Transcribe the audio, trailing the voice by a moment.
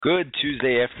Good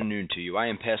Tuesday afternoon to you. I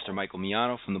am Pastor Michael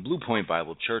Miano from the Blue Point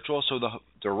Bible Church, also the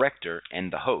director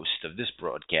and the host of this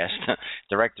broadcast,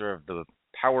 director of the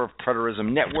Power of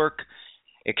Preterism Network.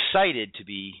 Excited to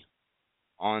be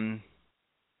on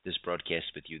this broadcast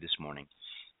with you this morning.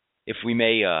 If we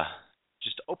may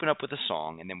just open up with a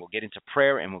song, and then we'll get into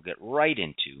prayer, and we'll get right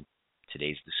into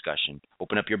today's discussion.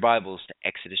 Open up your Bibles to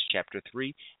Exodus chapter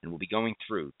 3, and we'll be going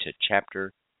through to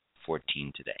chapter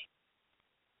 14 today.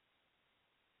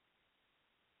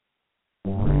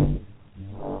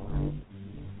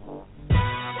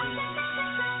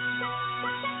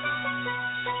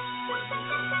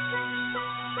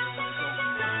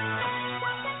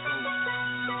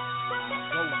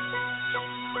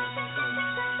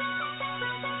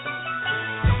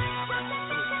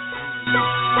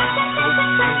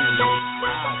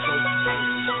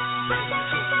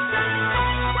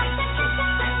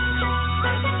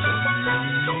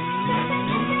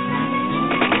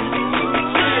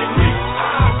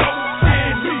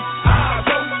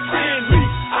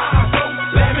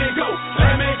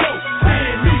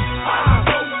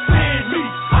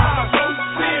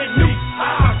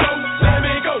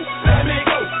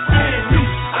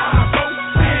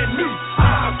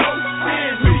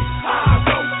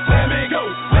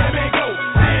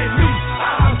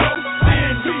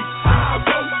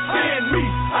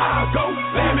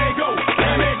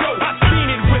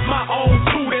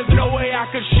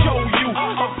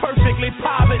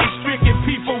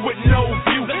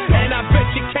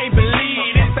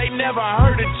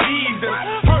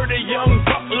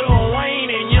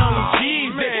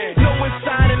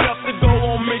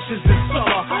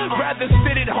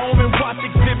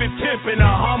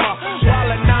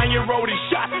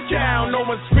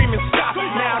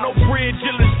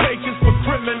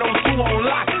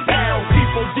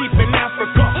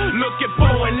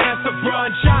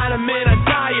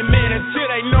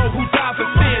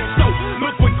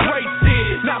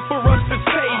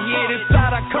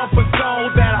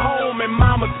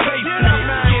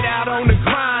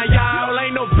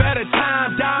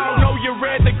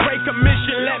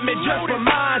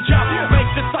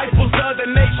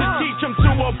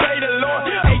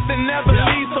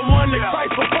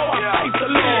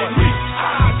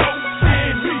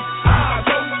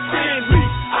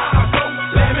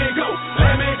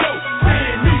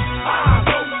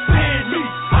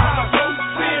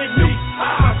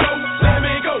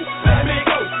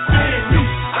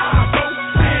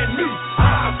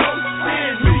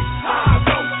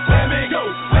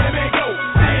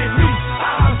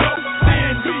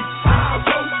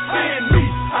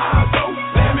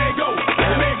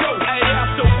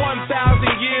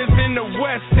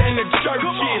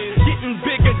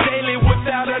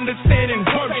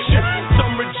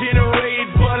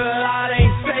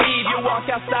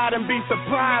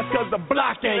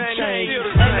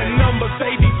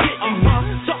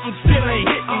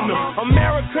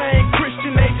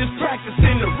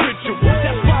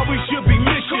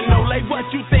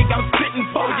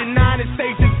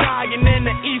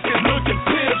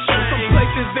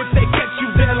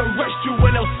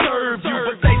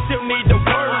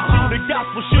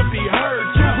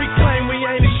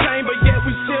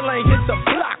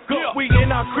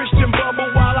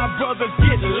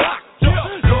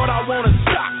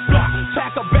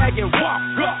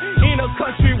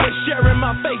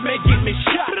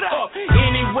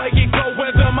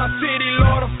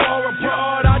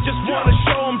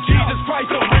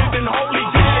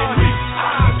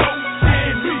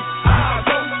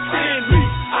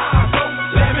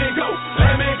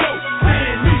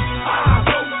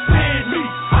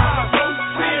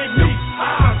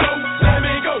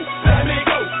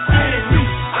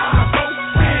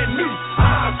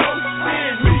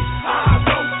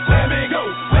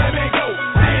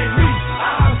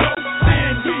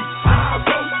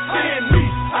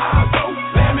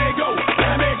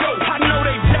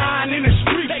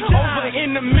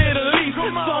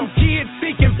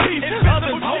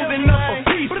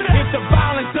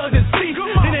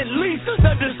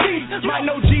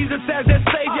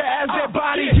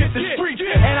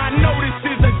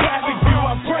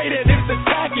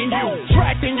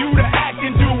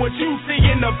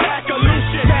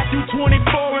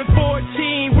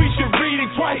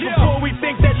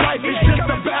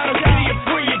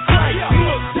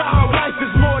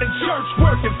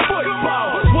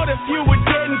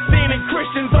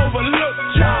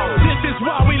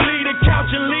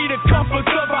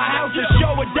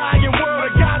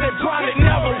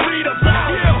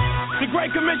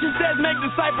 Commission says make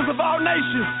disciples of all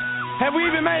nations. Have we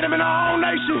even made them in our own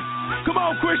nation? Come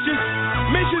on, Christians.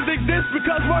 Missions exist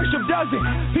because worship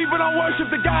doesn't. People don't worship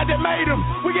the God that made them.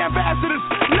 We ambassadors.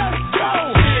 Let's go.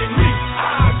 Send me,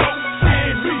 I go.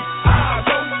 Send me, I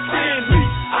go. Send me,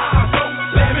 I go.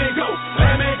 Let me go.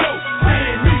 Let me go.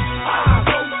 Send me, I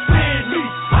go. Send me,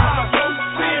 I go.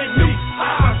 Send me,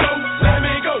 I go. Let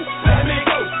me go. Let me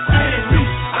go. Send me,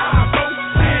 I go.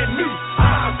 Send me,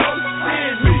 I go.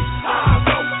 Send me, I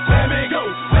go. Let me go.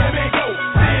 Let me go.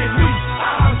 Send me,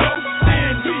 I go.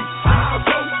 Send me, I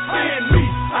go. Send me,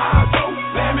 I go.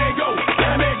 Let me go.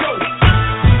 Let me go.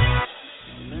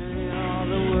 Many are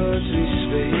the words we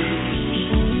speak.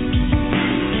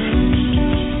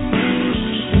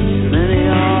 Many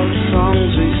are the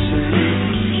songs we sing.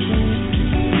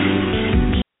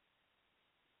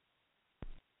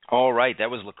 All right, that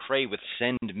was Lecrae with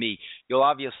Send Me. You'll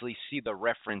obviously see the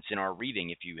reference in our reading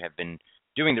if you have been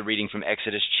doing the reading from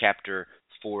Exodus chapter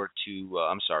 3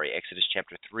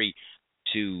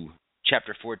 to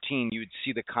chapter 14. You would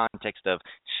see the context of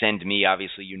send me.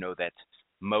 Obviously, you know that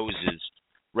Moses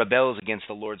rebels against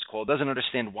the Lord's call, doesn't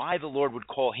understand why the Lord would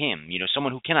call him. You know,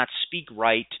 someone who cannot speak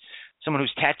right, someone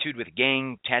who's tattooed with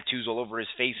gang tattoos all over his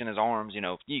face and his arms. You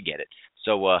know, you get it.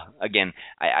 So again,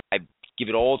 I give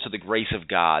it all to the grace of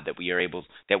God that we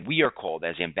are called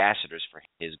as ambassadors for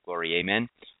His glory. Amen.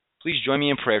 Please join me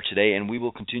in prayer today, and we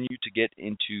will continue to get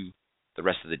into the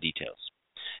rest of the details.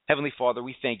 Heavenly Father,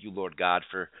 we thank you, Lord God,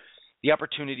 for the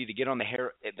opportunity to get on the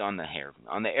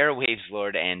airwaves,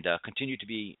 Lord, and continue to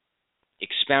be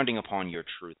expounding upon your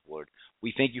truth, Lord.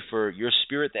 We thank you for your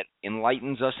Spirit that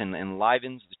enlightens us and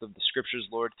enlivens the Scriptures,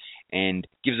 Lord, and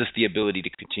gives us the ability to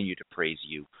continue to praise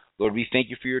you. Lord, we thank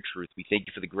you for your truth. We thank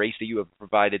you for the grace that you have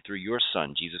provided through your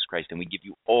Son, Jesus Christ, and we give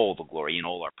you all the glory and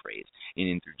all our praise. And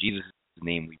in through Jesus'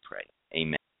 name we pray.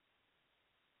 Amen.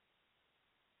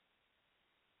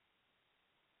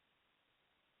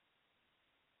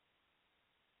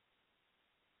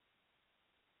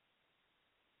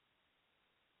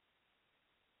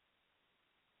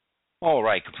 All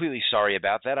right, completely sorry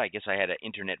about that. I guess I had an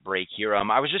internet break here.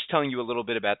 I was just telling you a little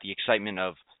bit about the excitement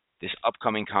of this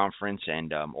upcoming conference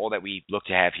and all that we look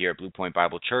to have here at Blue Point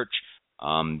Bible Church.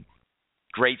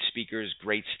 Great speakers,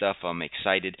 great stuff. I'm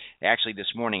excited. Actually,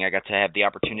 this morning I got to have the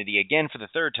opportunity again for the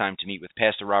third time to meet with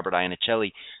Pastor Robert Iannicelli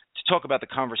to talk about the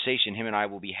conversation him and I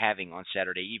will be having on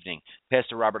Saturday evening.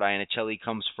 Pastor Robert Iannicelli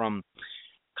comes from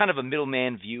kind of a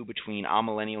middleman view between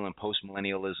amillennial and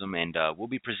postmillennialism, and we'll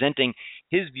be presenting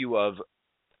his view of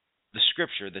the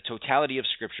Scripture, the totality of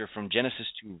Scripture from Genesis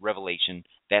to Revelation,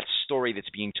 that story that's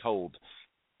being told.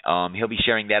 He'll be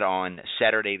sharing that on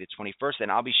Saturday the 21st,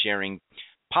 and I'll be sharing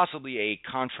possibly a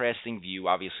contrasting view,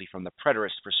 obviously from the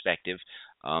preterist perspective,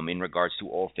 in regards to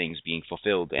all things being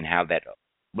fulfilled and how that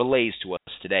relays to us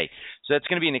today. So that's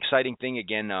going to be an exciting thing.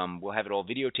 Again, we'll have it all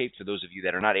videotaped for those of you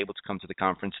that are not able to come to the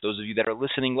conference. Those of you that are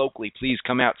listening locally, please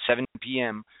come out 7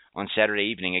 p.m. on Saturday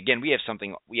evening. Again, we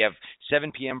have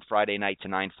 7 p.m. Friday night to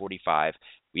 9:45.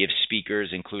 We have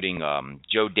speakers including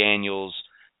Joe Daniels,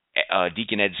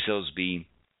 Deacon Ed Silsby,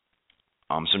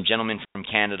 some gentlemen from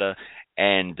Canada,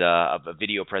 and a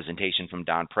video presentation from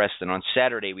Don Preston. On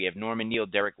Saturday, we have Norman Neal,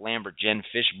 Derek Lambert, Jen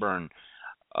Fishburne,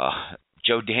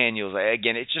 Joe Daniels.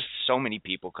 Again, it's just so many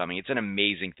people coming. It's an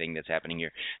amazing thing that's happening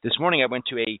here. This morning I went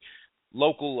to a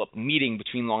local meeting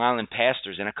between Long Island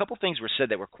pastors, and a couple things were said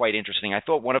that were quite interesting. I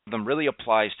thought one of them really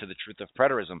applies to the truth of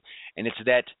preterism, and it's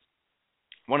that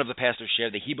one of the pastors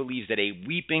shared that he believes that a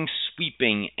weeping,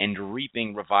 sweeping, and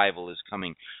reaping revival is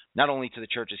coming, not only to the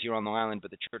churches here on Long Island,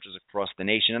 but the churches across the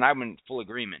nation. And I'm in full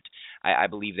agreement. I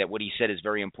believe that what he said is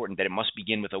very important, that it must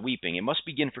begin with a weeping. It must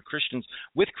begin for Christians,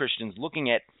 with Christians,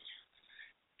 looking at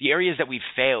the areas that we've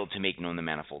failed to make known the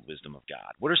manifold wisdom of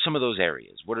God. What are some of those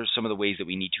areas? What are some of the ways that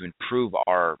we need to improve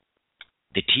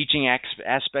the teaching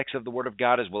aspects of the Word of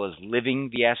God, as well as living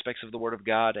the aspects of the Word of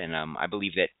God? And I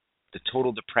believe that the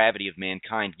total depravity of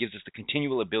mankind gives us the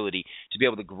continual ability to be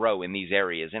able to grow in these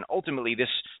areas. And ultimately, this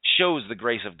shows the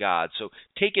grace of God. So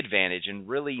take advantage and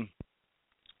really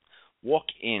walk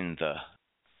in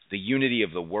the unity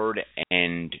of the Word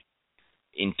and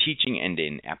in teaching and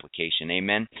in application.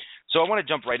 Amen. So I want to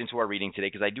jump right into our reading today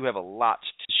because I do have a lot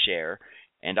to share.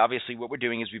 And obviously what we're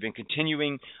doing is we've been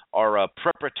continuing our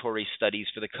preparatory studies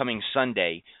for the coming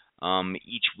Sunday.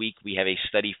 Each week we have a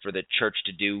study for the church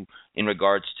to do in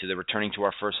regards to the Returning to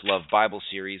Our First Love Bible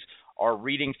series. Our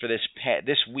reading for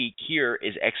this week here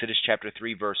is Exodus chapter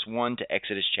 3, verse 1 to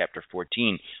Exodus chapter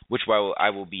 14, which I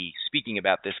will be speaking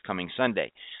about this coming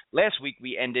Sunday. Last week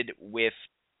we ended with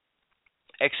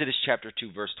Exodus chapter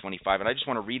 2, verse 25, and I just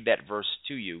want to read that verse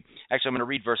to you. Actually, I'm going to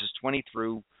read verses 20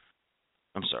 through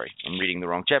I'm sorry, I'm reading the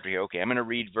wrong chapter here. Okay, I'm going to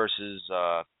read verses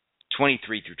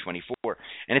 23 through 24.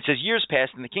 And it says, Years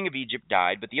passed, and the king of Egypt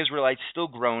died, but the Israelites still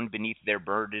groaned beneath their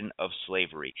burden of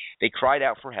slavery. They cried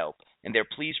out for help, and their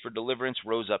pleas for deliverance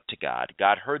rose up to God.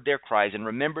 God heard their cries and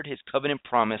remembered his covenant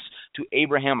promise to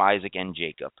Abraham, Isaac, and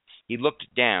Jacob. He looked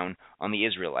down on the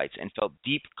Israelites and felt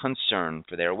deep concern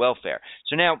for their welfare.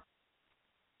 So now,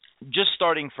 just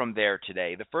starting from there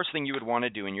today, the first thing you would want to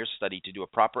do in your study to do a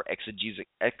proper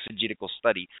exegetical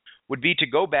study would be to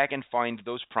go back and find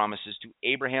those promises to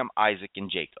Abraham, Isaac,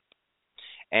 and Jacob.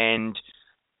 And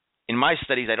in my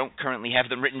studies, I don't currently have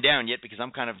them written down yet because I'm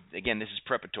kind of, again, this is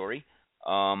preparatory.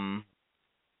 I'm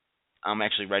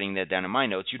actually writing that down in my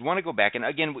notes. You'd want to go back, and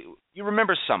again, you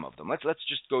remember some of them. Let's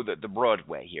just go the broad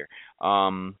way here.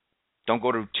 Don't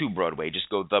go to too broad way, just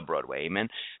go the broad way. Amen.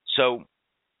 So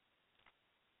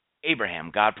Abraham,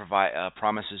 God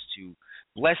promises to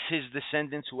bless his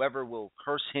descendants. Whoever will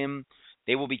curse him,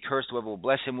 they will be cursed. Whoever will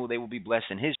bless him, they will be blessed.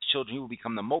 And his children, he will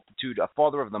become a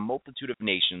father of the multitude of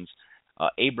nations,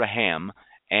 Abraham,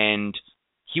 and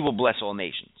he will bless all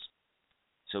nations.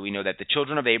 So we know that the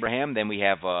children of Abraham, then we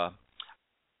have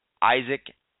Isaac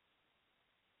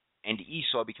and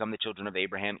Esau become the children of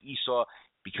Abraham. Esau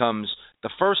becomes the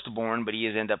firstborn, but he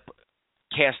is end up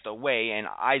cast away, and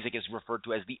Isaac is referred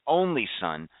to as the only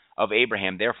son of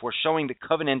Abraham, therefore showing the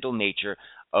covenantal nature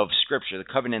of Scripture, the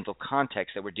covenantal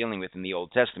context that we're dealing with in the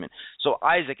Old Testament. So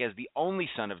Isaac, as the only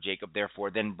son of Jacob,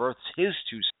 therefore then births his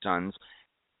two sons,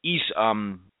 Esau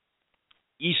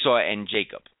and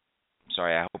Jacob.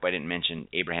 Sorry, I hope I didn't mention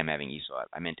Abraham having Esau.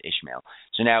 I meant Ishmael.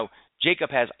 So now Jacob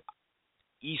has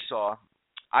Esau,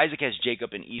 Isaac has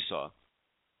Jacob and Esau,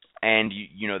 and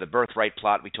you know the birthright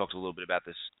plot. We talked a little bit about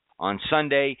this on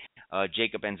Sunday.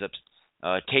 Jacob ends up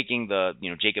taking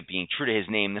Jacob being true to his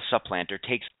name, the supplanter,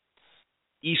 takes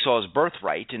Esau's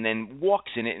birthright and then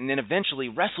walks in it and then eventually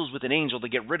wrestles with an angel to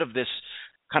get rid of this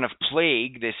kind of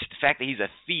plague, the fact that he's a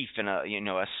thief and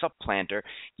a supplanter.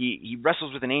 He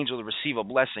wrestles with an angel to receive a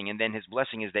blessing, and then his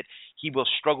blessing is that he will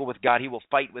struggle with God, he will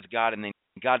fight with God, and then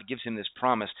God gives him this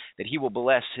promise that he will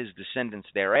bless his descendants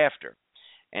thereafter.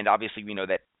 And obviously we know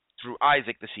that through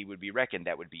Isaac the seed would be reckoned,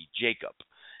 that would be Jacob.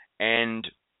 And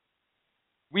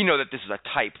we know that this is a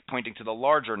type pointing to the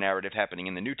larger narrative happening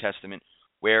in the New Testament,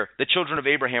 where the children of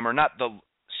Abraham are not the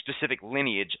specific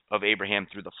lineage of Abraham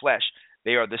through the flesh.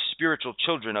 They are the spiritual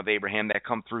children of Abraham that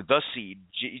come through the seed,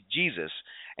 Jesus,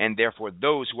 and therefore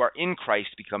those who are in Christ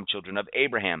become children of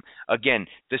Abraham. Again,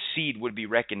 the seed would be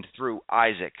reckoned through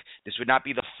Isaac. This would not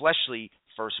be the fleshly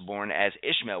firstborn as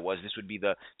Ishmael was. This would be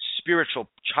the spiritual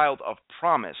child of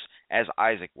promise as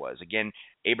Isaac was. Again,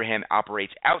 Abraham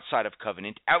operates outside of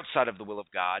covenant, outside of the will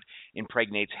of God,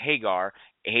 impregnates Hagar.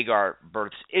 Hagar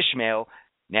births Ishmael.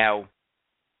 Now,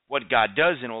 what God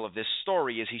does in all of this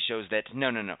story is he shows that, no,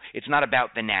 it's not about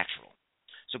the natural.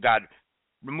 So God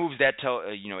removes that,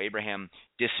 Abraham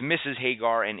dismisses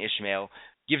Hagar and Ishmael,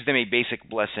 gives them a basic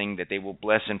blessing that they will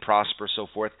bless and prosper, so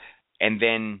forth, and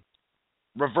then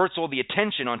reverts all the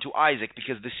attention onto Isaac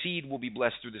because the seed will be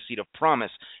blessed through the seed of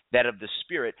promise, that of the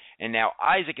Spirit, and now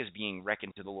Isaac is being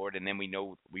reckoned to the Lord, and then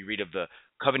we read of the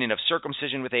covenant of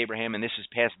circumcision with Abraham, and this is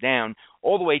passed down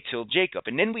all the way till Jacob.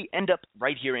 And then we end up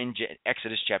right here in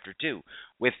Exodus chapter 2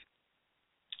 with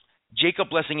Jacob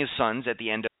blessing his sons at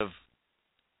the end of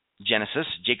Genesis,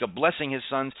 Jacob blessing his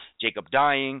sons, Jacob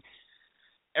dying.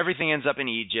 Everything ends up in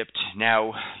Egypt.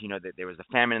 Now, there was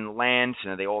a famine in the land,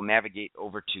 so they all navigate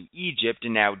over to Egypt,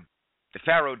 and now the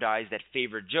Pharaoh dies that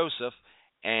favored Joseph,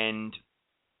 and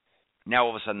now all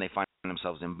of a sudden they find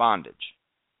themselves in bondage,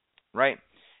 right?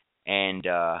 And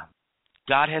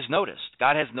God has noticed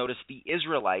the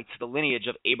Israelites, the lineage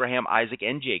of Abraham, Isaac,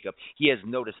 and Jacob. He has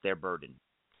noticed their burden,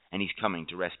 and he's coming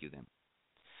to rescue them.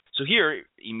 So here,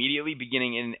 immediately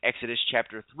beginning in Exodus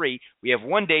chapter 3, we have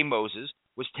one day Moses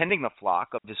was tending the flock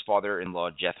of his father-in-law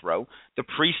Jethro, the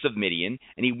priest of Midian,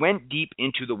 and he went deep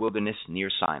into the wilderness near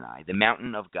Sinai, the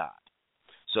mountain of God.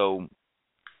 So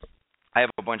I have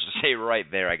a bunch to say right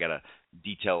there. I got to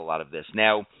detail a lot of this.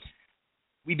 Now,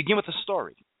 we begin with a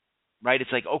story, right?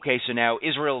 It's like, okay, so now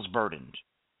Israel's burdened.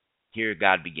 Here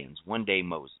God begins. One day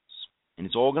Moses. And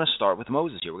it's all going to start with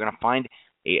Moses here. We're going to find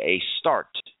a start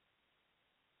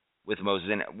with Moses.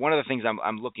 And one of the things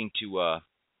I'm looking to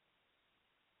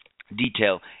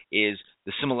detail is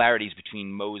the similarities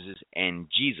between Moses and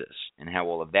Jesus and how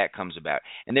all of that comes about.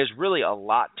 And there's really a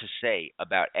lot to say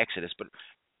about Exodus, but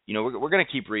we're going to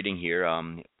keep reading here.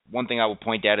 One thing I will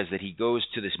point out is that he goes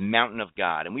to this mountain of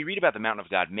God, and we read about the mountain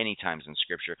of God many times in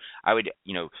Scripture. I would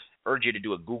urge you to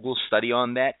do a Google study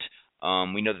on that.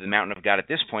 We know that the mountain of God at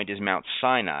this point is Mount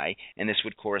Sinai, and this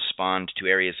would correspond to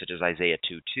areas such as Isaiah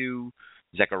 2:2,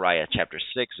 Zechariah chapter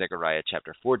 6, Zechariah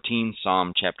chapter 14,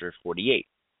 Psalm chapter 48,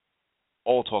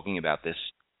 all talking about this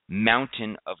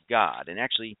mountain of God. And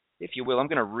actually, if you will, I'm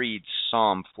going to read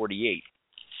Psalm 48.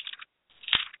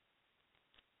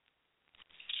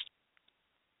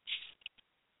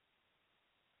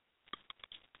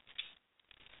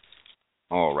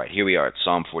 All right, here we are at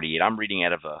Psalm 48. I'm reading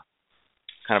out of a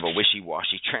kind of a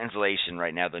wishy-washy translation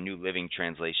right now, the New Living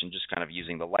Translation, just kind of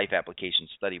using the Life Application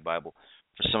Study Bible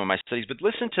for some of my studies. But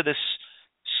listen to this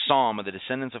psalm of the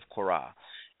descendants of Korah.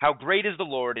 How great is the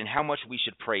Lord, and how much we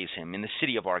should praise him in the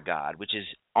city of our God, which is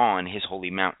on his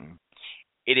holy mountain.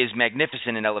 It is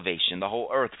magnificent in elevation. The whole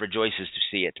earth rejoices to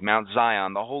see it. Mount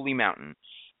Zion, the holy mountain,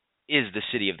 is the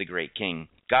city of the great king.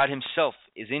 God himself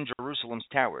is in Jerusalem's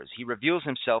towers. He reveals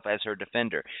himself as her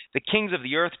defender. The kings of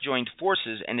the earth joined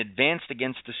forces and advanced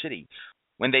against the city.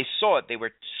 When they saw it, they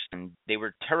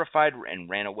were terrified and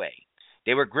ran away.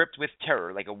 They were gripped with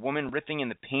terror, like a woman writhing in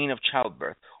the pain of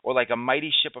childbirth, or like a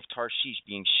mighty ship of Tarshish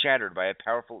being shattered by a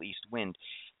powerful east wind.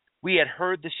 We had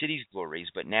heard the city's glories,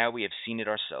 but now we have seen it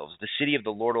ourselves, the city of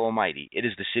the Lord Almighty. It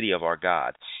is the city of our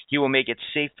God. He will make it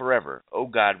safe forever. O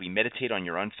God, we meditate on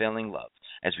your unfailing love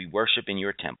as we worship in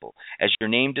your temple. As your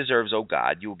name deserves, O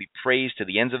God, you will be praised to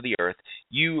the ends of the earth.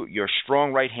 Your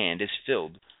strong right hand is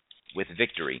filled with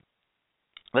victory.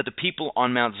 Let the people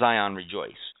on Mount Zion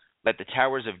rejoice. Let the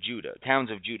towns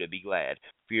of Judah be glad,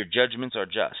 for your judgments are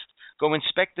just. Go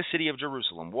inspect the city of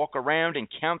Jerusalem. Walk around and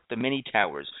count the many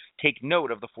towers. Take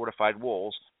note of the fortified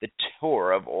walls, the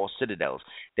tower of all citadels,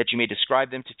 that you may describe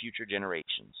them to future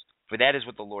generations. For that is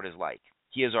what the Lord is like.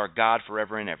 He is our God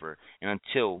forever and ever, and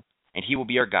he will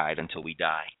be our guide until we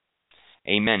die.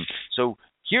 Amen. So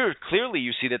here clearly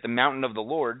you see that the mountain of the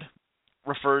Lord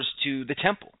refers to the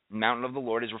temple. The mountain of the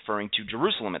Lord is referring to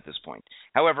Jerusalem at this point.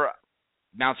 However,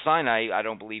 Mount Sinai, I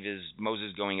don't believe, is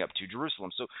Moses going up to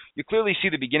Jerusalem. So you clearly see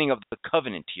the beginning of the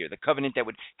covenant here, the covenant that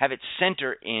would have its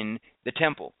center in the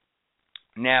temple.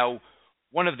 Now,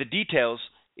 one of the details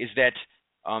is that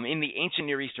in the ancient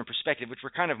Near Eastern perspective, which we're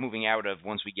kind of moving out of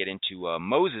once we get into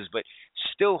Moses, but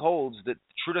still holds that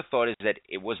the true to thought is that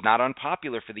it was not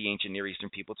unpopular for the ancient Near Eastern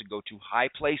people to go to high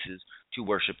places to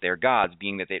worship their gods,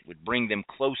 being that it would bring them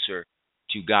closer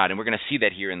to God. And we're going to see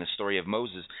that here in the story of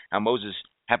Moses, how Moses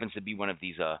happens to be one of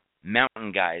these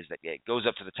mountain guys that goes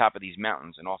up to the top of these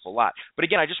mountains an awful lot. But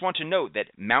again, I just want to note that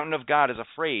mountain of God is a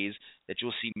phrase that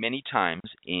you'll see many times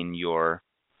in your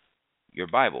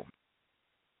Bible.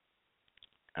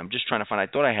 I'm just trying to find, I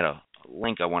thought I had a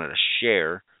link I wanted to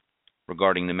share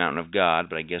regarding the mountain of God,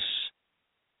 but I guess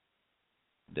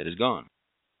that is gone.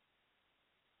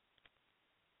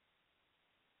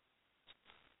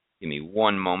 Give me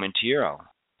one moment here. I'll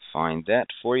find that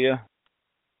for you.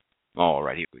 All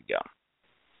right, here we go.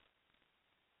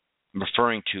 I'm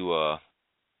referring to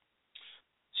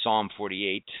Psalm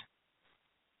 48.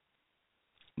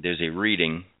 There's a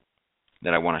reading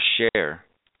that I want to share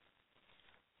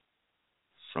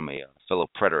from a fellow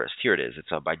preterist. Here it is. It's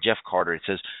by Jeff Carter. It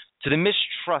says, "To the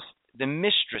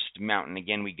mistressed mountain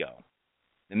again we go.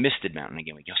 The misted mountain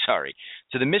again we go, sorry.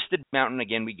 To the misted mountain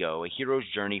again we go, a hero's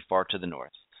journey far to the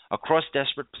north, across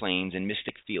desperate plains and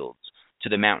mystic fields, to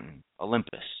the mountain,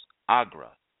 Olympus,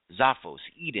 Agra, Zaphos,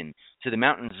 Eden, to the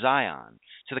mountain Zion,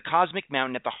 to the cosmic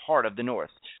mountain at the heart of the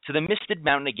north. To the misted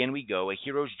mountain again we go, a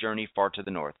hero's journey far to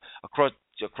the north, across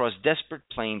desperate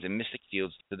plains and mystic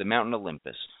fields, to the mountain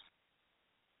Olympus,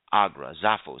 Agra,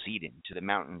 Zaphos, Eden, to the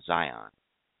mountain Zion.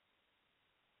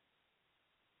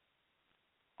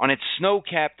 On its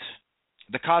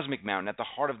the cosmic mountain at the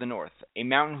heart of the north, a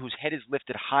mountain whose head is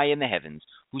lifted high in the heavens,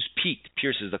 whose peak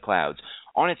pierces the clouds.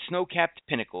 On its snow-capped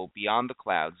pinnacle, beyond the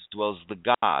clouds, dwells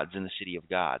the gods in the city of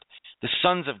God, the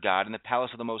sons of God in the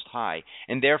palace of the Most High,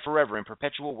 and there forever in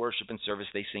perpetual worship and service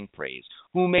they sing praise.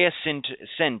 Who may ascend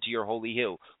to your holy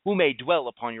hill? Who may dwell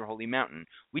upon your holy mountain?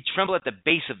 We tremble at the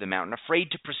base of the mountain,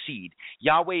 afraid to proceed.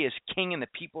 Yahweh is king and the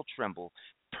people tremble.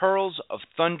 Pearls of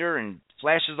thunder and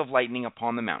flashes of lightning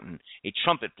upon the mountain, a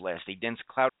trumpet blast, a dense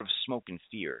cloud of smoke and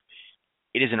fear.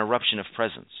 It is an eruption of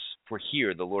presence, for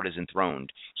here the Lord is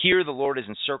enthroned. Here the Lord is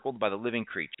encircled by the living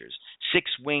creatures,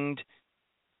 6-winged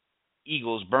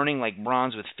eagles burning like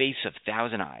bronze with face of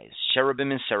 1,000 eyes,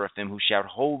 cherubim and seraphim who shout,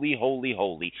 holy, holy,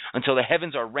 holy, until the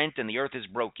heavens are rent and the earth is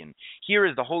broken. Here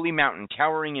is the holy mountain,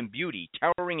 towering in beauty,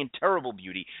 towering in terrible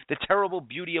beauty, the terrible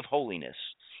beauty of holiness.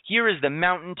 Here is the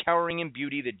mountain towering in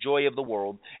beauty, the joy of the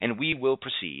world, and we will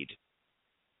proceed.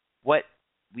 What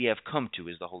we have come to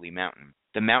is the holy mountain,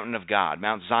 the mountain of God,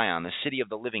 Mount Zion, the city of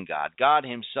the living God. God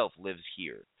himself lives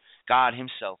here. God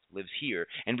himself lives here,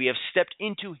 and we have stepped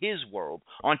into his world,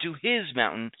 onto his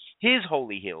mountain, his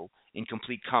holy hill, in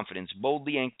complete confidence,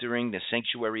 boldly entering the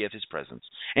sanctuary of his presence.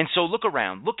 And so look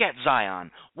around, look at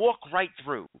Zion, walk right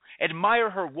through, admire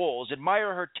her walls,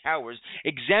 admire her towers,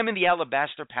 examine the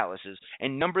alabaster palaces,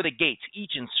 and number the gates,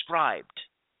 each inscribed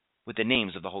with the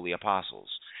names of the holy apostles.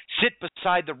 Sit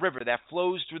beside the river that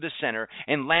flows through the center,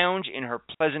 and lounge in her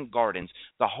pleasant gardens,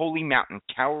 the holy mountain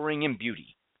towering in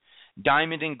beauty.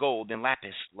 Diamond and gold and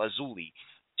lapis lazuli,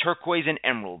 turquoise and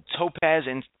emerald, topaz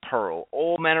and pearl,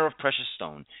 all manner of precious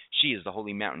stone. She is the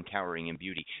holy mountain towering in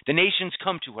beauty. The nations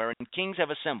come to her, and kings have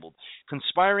assembled.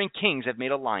 Conspiring kings have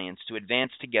made alliance to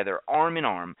advance together, arm in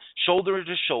arm, shoulder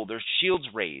to shoulder, shields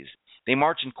raised. They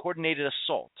march in coordinated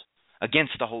assault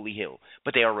against the holy hill,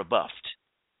 but they are rebuffed.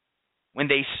 When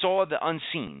they saw the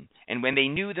unseen, and when they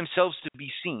knew themselves to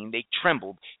be seen, they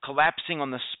trembled, collapsing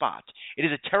on the spot. It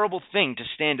is a terrible thing to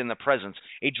stand in the presence,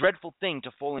 a dreadful thing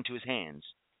to fall into his hands.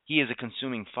 He is a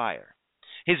consuming fire.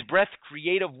 His breath,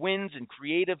 creative winds and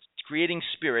creating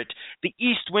spirit, the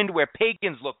east wind where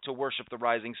pagans look to worship the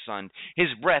rising sun. His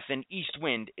breath, an east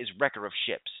wind, is wrecker of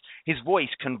ships. His voice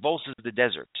convulses the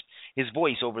desert. His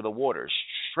voice over the waters,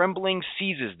 trembling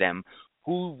seizes them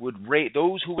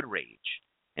those who would rage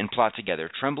and plot together,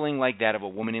 trembling like that of a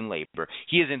woman in labor.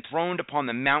 He is enthroned upon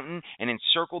the mountain and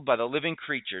encircled by the living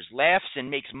creatures, laughs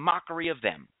and makes mockery of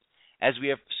them. As we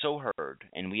have so heard,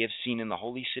 and we have seen in the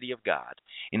holy city of God,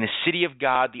 in the city of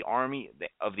God, the army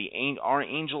of our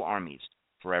angel armies,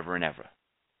 forever and ever.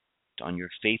 On your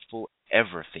faithful,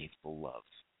 ever faithful love.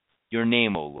 Your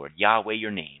name, O Lord, Yahweh, your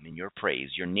name and your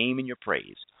name and your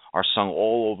praise, are sung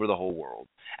all over the whole world,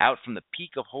 out from the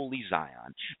peak of holy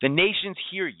Zion. The nations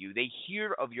hear you, they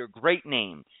hear of your great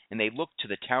name, and they look to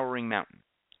the towering mountain.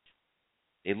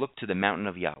 They look to the mountain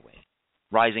of Yahweh,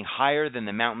 rising higher than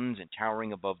the mountains and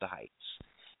towering above the heights.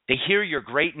 They hear your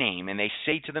great name, and they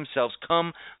say to themselves,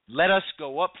 come, let us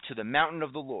go up to the mountain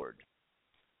of the Lord.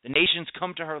 The nations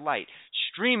come to her light,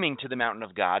 streaming to the mountain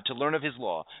of God to learn of his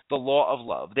law, the law of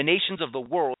love. The nations of the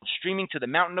world streaming to the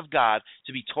mountain of God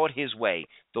to be taught his way,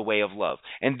 the way of love.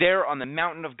 And there on the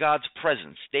mountain of God's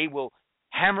presence, they will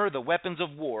hammer the weapons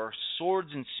of war, swords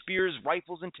and spears,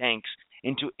 rifles and tanks,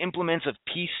 into implements of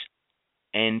peace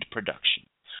and production.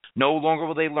 No longer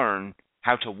will they learn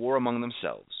how to war among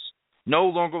themselves. No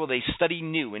longer will they study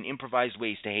new and improvised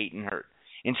ways to hate and hurt.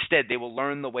 Instead, they will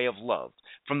learn the way of love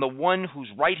from the one whose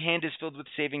right hand is filled with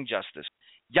saving justice.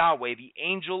 Yahweh, the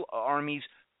angel armies,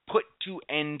 put to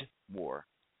end war.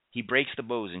 He breaks the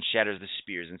bows and shatters the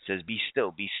spears and says, be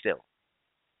still,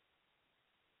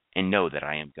 and know that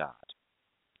I am God.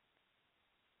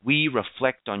 We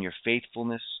reflect on your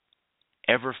faithfulness,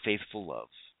 ever faithful love.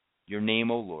 Your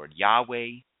name, O Lord, Yahweh,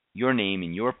 your name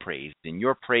and your praise, and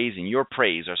your praise and your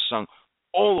praise are sung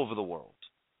all over the world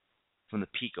from the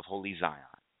peak of holy Zion.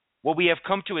 What we have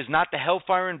come to is not the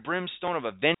hellfire and brimstone of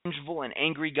a vengeful and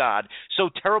angry God, so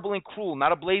terrible and cruel,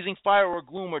 not a blazing fire or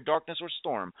gloom or darkness or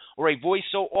storm, or a voice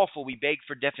so awful we beg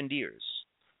for deafened ears.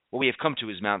 What we have come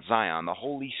to is Mount Zion, the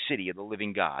holy city of the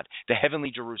living God, the heavenly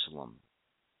Jerusalem,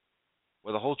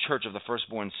 where the whole church of the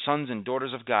firstborn sons and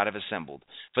daughters of God have assembled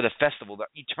for the festival, the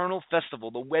eternal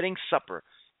festival, the wedding supper.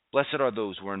 Blessed are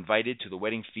those who are invited to the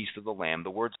wedding feast of the Lamb.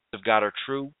 The words of God are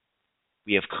true.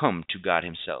 We have come to God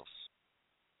himself.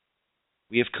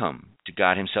 We have come to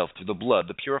God himself through the blood,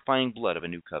 the purifying blood of a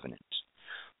new covenant.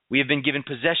 We have been given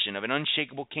possession of an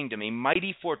unshakable kingdom, a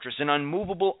mighty fortress, an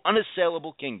unmovable,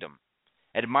 unassailable kingdom.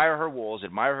 Admire her walls,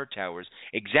 admire her towers,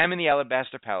 examine the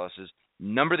alabaster palaces,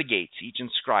 number the gates, each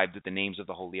inscribed with the names of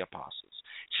the holy apostles.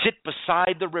 Sit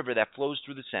beside the river that flows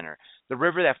through the center, the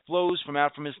river that flows from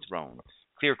out from his throne,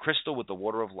 clear crystal with the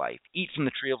water of life. Eat from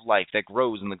the tree of life that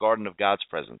grows in the garden of God's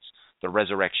presence, the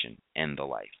resurrection and the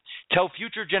life. Tell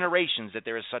future generations that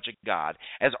there is such a God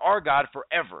as our God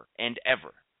forever and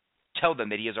ever. Tell them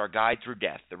that he is our guide through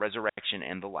death, the resurrection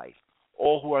and the life.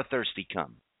 All who are thirsty,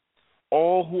 come.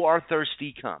 All who are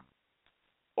thirsty, come.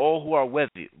 All who are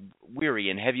weary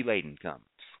and heavy laden, come.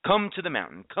 Come to the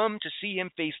mountain. Come to see him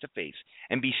face to face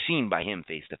and be seen by him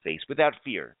face to face without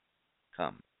fear.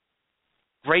 Come.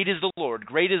 Great is the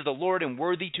Lord, and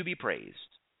worthy to be praised.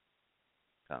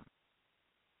 Come.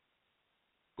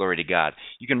 Glory to God.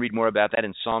 You can read more about that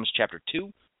in Psalms chapter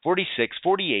 2, 46,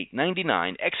 48,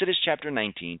 99, Exodus chapter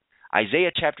 19,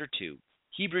 Isaiah chapter 2,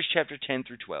 Hebrews chapter 10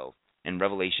 through 12, and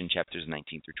Revelation chapters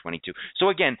 19 through 22. So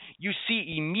again, you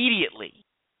see immediately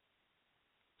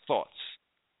thoughts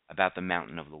about the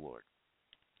mountain of the Lord.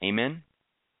 Amen?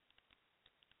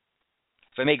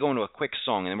 If I may go into a quick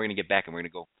song, and then we're going to get back and we're going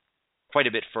to go quite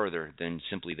a bit further than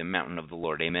simply the mountain of the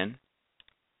Lord. Amen?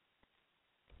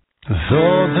 I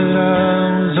thought that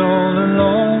I was all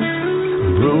alone,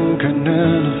 broken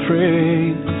and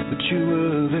afraid, but you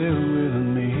were there with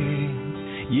me.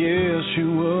 Yes,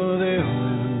 you were there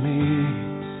with me.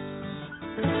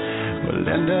 Well,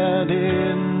 and I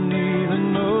didn't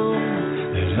even know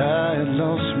that I had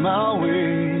lost my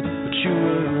way, but you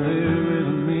were there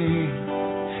with me.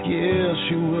 Yes,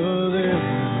 you were there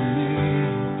with me.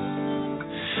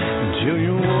 Until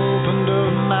you opened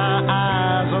up my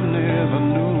eyes, I never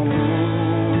knew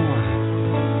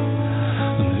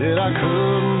that I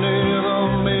could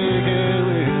never make it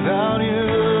without you.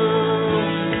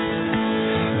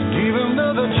 And even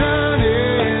though the journey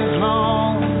is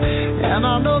long, and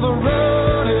I know the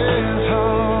road is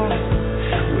hard,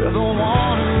 with the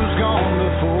one who's gone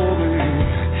before me,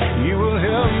 you will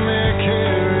help me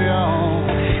carry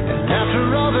on. And after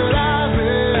all that I've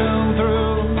been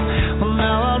through, well,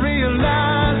 now I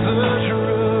realize the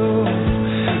truth,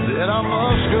 that I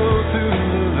must go through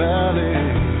the valley,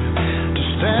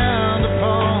 stand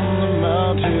upon the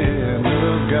mountain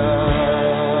of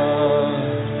God.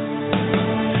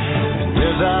 And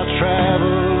as I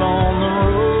travel on the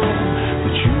road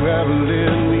that you have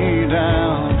led me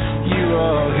down, you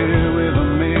are here with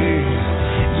me.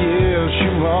 Yes,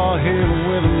 you are here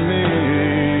with me.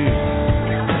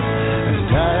 And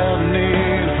I have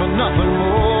need for nothing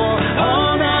more.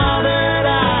 Oh, now that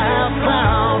I have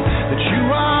found that you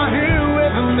are here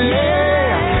with me.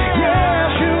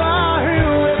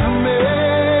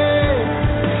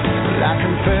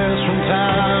 From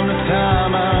time to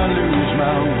time I lose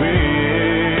my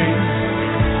way,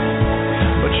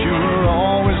 but you were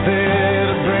always there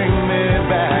to bring me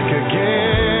back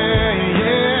again,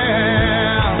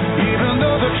 yeah. Even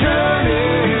though the journey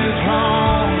is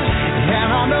long, and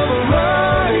I know the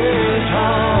road is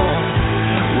hard,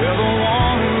 well, the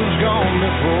one who's gone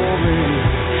before me,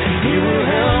 he will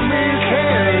help me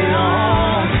carry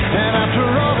on. And after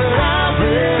all that I've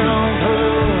been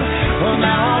through, well,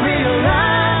 now I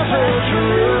realize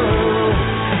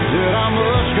that I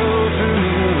must go through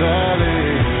the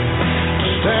valley to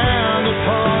stand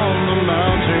upon the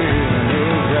mountain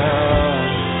of God.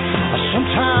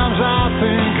 Sometimes I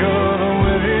think of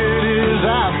where it is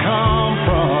I've come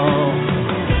from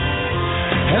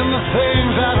and the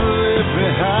things I've left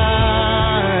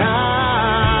behind.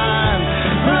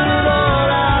 But all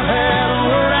I've had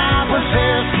and what I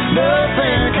possess,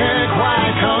 nothing can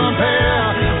quite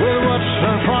compare with what's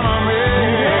in front of me.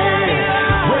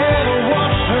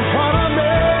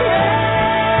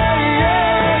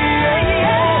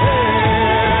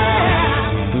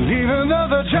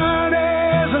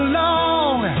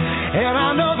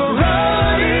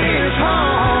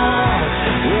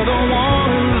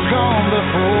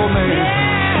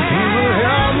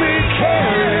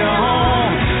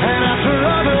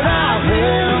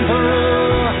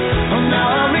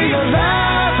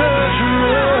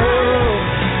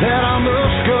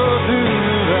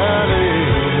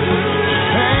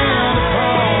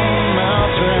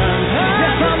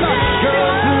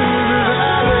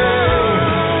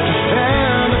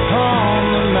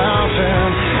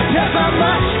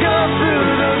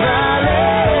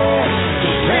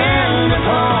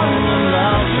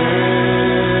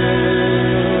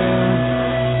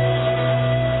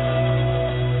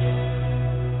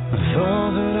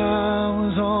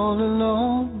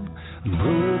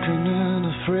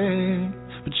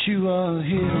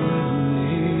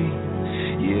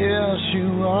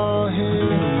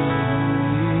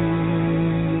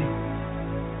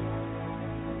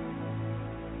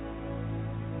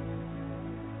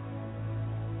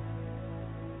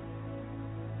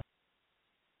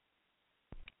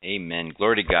 Amen.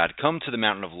 Glory to God. Come to the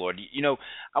mountain of the Lord. You know,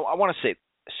 I want to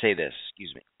say this.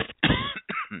 Excuse me.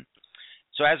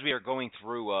 So as we are going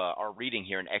through our reading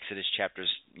here in Exodus chapters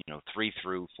 3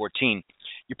 through 14,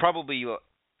 you probably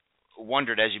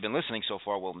wondered as you've been listening so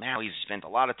far, well, now he's spent a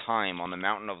lot of time on the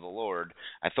mountain of the Lord.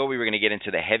 I thought we were going to get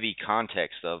into the heavy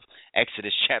context of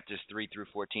Exodus chapters 3 through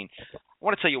 14. I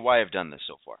want to tell you why I've done this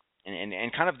so far.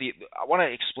 And kind of I want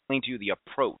to explain to you the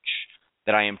approach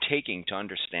that I am taking to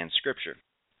understand Scripture.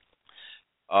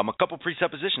 A couple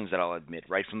presuppositions that I'll admit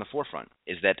right from the forefront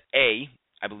is that A,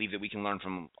 I believe that we can learn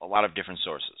from a lot of different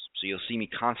sources. So you'll see me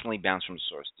constantly bounce from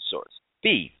source to source.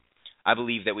 B, I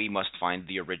believe that we must find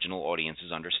the original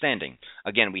audience's understanding.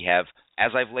 Again, we have,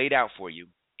 as I've laid out for you,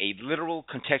 a literal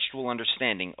contextual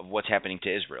understanding of what's happening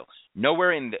to Israel.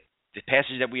 Nowhere in the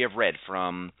passage that we have read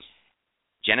from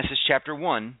Genesis chapter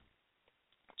 1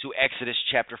 to Exodus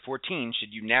chapter 14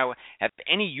 should you now have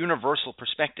any universal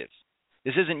perspective.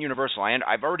 This isn't universal.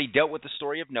 I've already dealt with the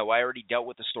story of Noah. I already dealt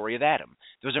with the story of Adam.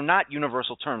 Those are not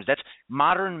universal terms. That's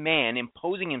modern man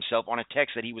imposing himself on a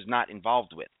text that he was not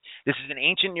involved with. This is an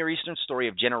ancient Near Eastern story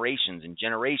of generations and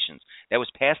generations that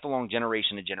was passed along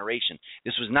generation to generation.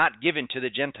 This was not given to the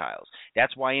Gentiles.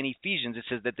 That's why in Ephesians it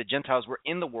says that the Gentiles were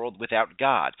in the world without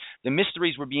God. The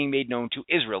mysteries were being made known to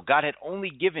Israel. God had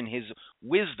only given his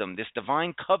wisdom, this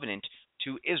divine covenant,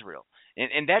 to Israel.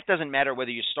 And that doesn't matter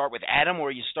whether you start with Adam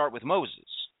or you start with Moses.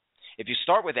 If you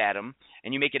start with Adam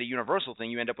and you make it a universal thing,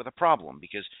 you end up with a problem,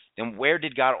 because then where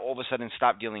did God all of a sudden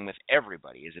stop dealing with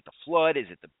everybody? Is it the flood? Is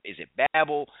it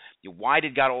Babel? Why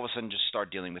did God all of a sudden just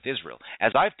start dealing with Israel?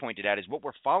 As I've pointed out, is what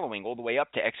we're following all the way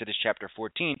up to Exodus chapter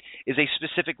 14 is a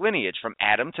specific lineage from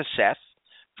Adam to Seth,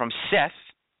 from Seth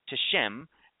to Shem,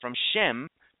 from Shem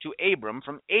to Abram,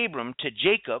 from Abram to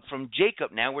Jacob, from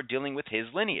Jacob now we're dealing with his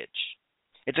lineage.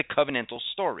 It's a covenantal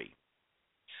story.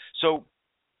 So,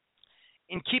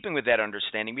 in keeping with that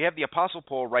understanding, we have the Apostle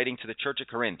Paul writing to the church of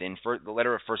Corinth in the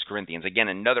letter of 1 Corinthians. Again,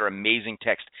 another amazing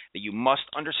text that you must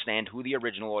understand who the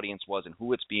original audience was and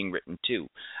who it's being written to.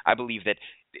 I believe that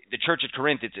the church at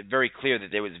Corinth, it's very clear that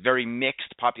there was very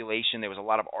mixed population. There was a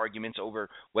lot of arguments over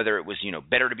whether it was,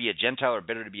 better to be a Gentile or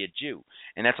better to be a Jew.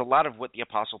 And that's a lot of what the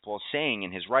Apostle Paul is saying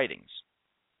in his writings.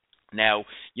 Now,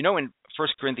 in 1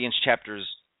 Corinthians chapters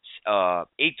 8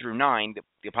 through 9,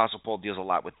 the Apostle Paul deals a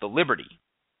lot with the liberty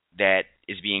that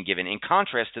is being given, in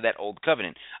contrast to that old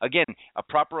covenant. Again, a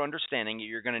proper understanding,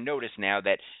 you're going to notice now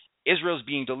that Israel is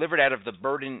being delivered out of the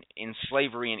burden in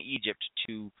slavery in Egypt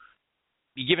to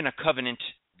be given a covenant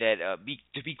that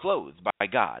to be clothed by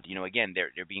God. Again,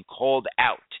 they're being called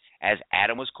out, as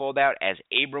Adam was called out, as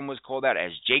Abram was called out,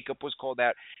 as Jacob was called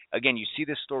out. Again, you see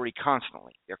this story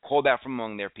constantly. They're called out from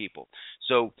among their people.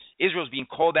 So Israel's being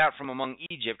called out from among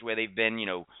Egypt, where they've been,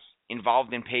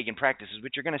 involved in pagan practices,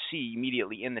 which you're going to see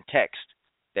immediately in the text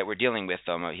that we're dealing with.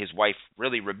 His wife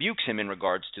really rebukes him in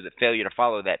regards to the failure to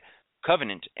follow that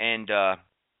covenant. And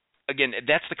again,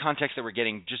 that's the context that we're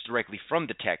getting just directly from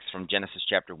the text, from Genesis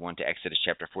chapter 1 to Exodus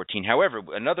chapter 14. However,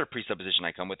 another presupposition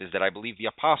I come with is that I believe the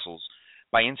apostles,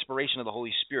 by inspiration of the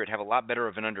Holy Spirit, have a lot better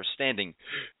of an understanding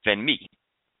than me.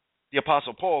 The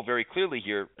Apostle Paul very clearly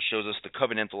here shows us the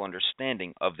covenantal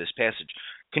understanding of this passage.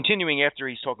 Continuing after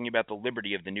he's talking about the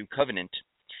liberty of the new covenant,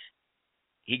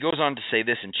 he goes on to say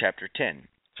this in chapter 10.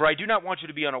 For I do not want you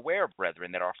to be unaware,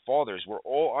 brethren, that our fathers were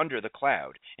all under the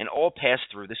cloud, and all passed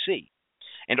through the sea.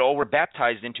 And all were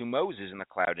baptized into Moses in the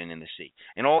cloud and in the sea.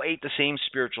 And all ate the same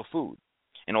spiritual food,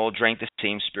 and all drank the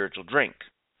same spiritual drink.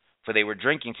 For they were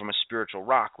drinking from a spiritual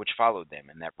rock which followed them,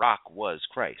 and that rock was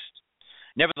Christ.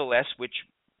 Nevertheless,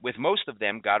 with most of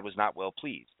them God was not well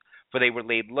pleased, for they were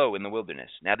laid low in the wilderness.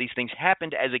 Now these things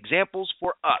happened as examples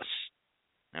for us.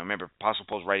 Now remember, Apostle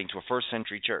Paul's writing to a first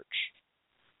century church,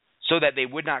 so that they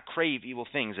would not crave evil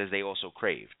things as they also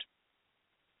craved.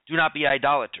 Do not be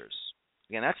idolaters.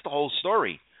 Again, that's the whole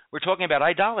story. We're talking about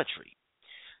idolatry.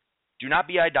 Do not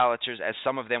be idolaters as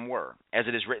some of them were. As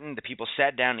it is written, the people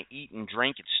sat down to eat and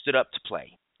drank and stood up to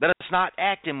play. Let us not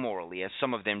act immorally, as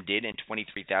some of them did, and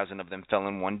 23,000 of them fell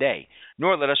in one day.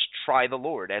 Nor let us try the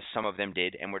Lord, as some of them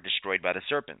did, and were destroyed by the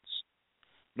serpents.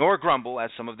 Nor grumble, as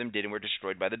some of them did, and were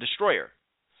destroyed by the destroyer.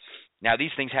 Now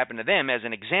these things happened to them as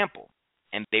an example,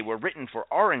 and they were written for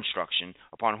our instruction,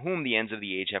 upon whom the ends of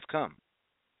the age have come.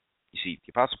 You see,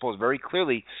 the Apostle Paul is very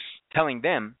clearly telling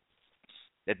them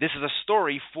that this is a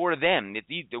story for them.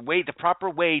 The proper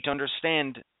way to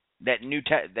understand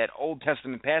that Old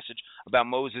Testament passage about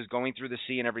Moses going through the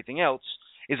sea and everything else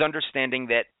is understanding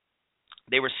that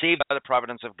they were saved by the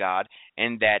providence of God,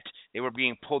 and that they were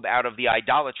being pulled out of the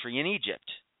idolatry in Egypt.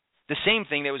 The same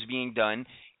thing that was being done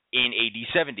in AD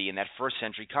 70 in that first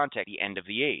century context, the end of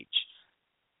the age.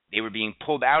 They were being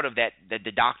pulled out of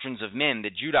the doctrines of men, the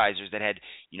Judaizers that had,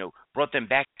 brought them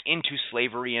back into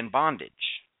slavery and bondage.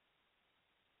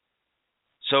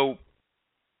 So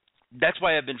that's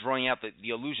why I've been drawing out the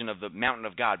illusion of the mountain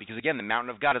of God, because again, the mountain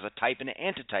of God is a type and an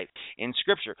antitype in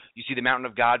Scripture. You see the mountain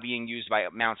of God being used by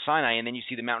Mount Sinai, and then you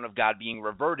see the mountain of God being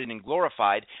reverted and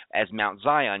glorified as Mount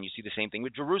Zion. You see the same thing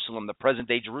with Jerusalem. The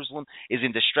present-day Jerusalem is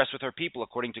in distress with her people,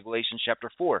 according to Galatians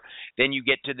chapter 4. Then you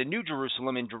get to the New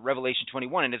Jerusalem in Revelation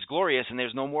 21, and it's glorious, and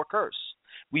there's no more curse.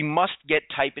 We must get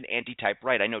type and antitype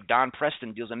right. I know Don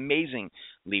Preston deals amazingly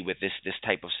with this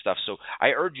type of stuff. So I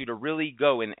urge you to really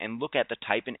go and look at the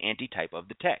type and antitype of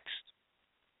the text.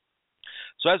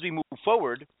 So as we move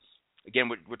forward, again,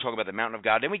 we're talking about the mountain of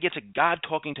God. Then we get to God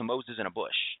talking to Moses in a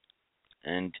bush.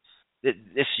 And this,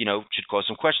 should cause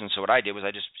some questions. So what I did was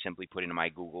I just simply put into my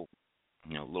Google,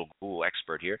 little Google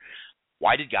expert here,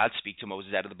 why did God speak to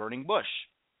Moses out of the burning bush?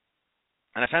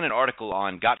 And I found an article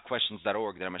on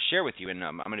gotquestions.org that I'm going to share with you, and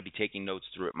I'm going to be taking notes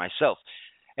through it myself.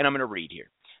 And I'm going to read here.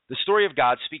 The story of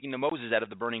God speaking to Moses out of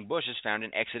the burning bush is found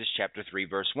in Exodus chapter 3,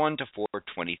 verse 1 to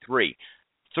 4:23.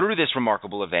 Through this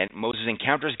remarkable event, Moses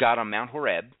encounters God on Mount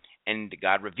Horeb, and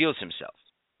God reveals himself.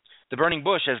 The burning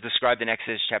bush, as described in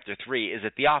Exodus chapter 3, is a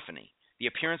theophany, the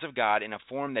appearance of God in a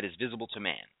form that is visible to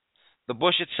man. The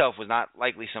bush itself was not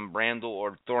likely some bramble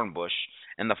or thorn bush,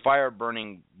 and the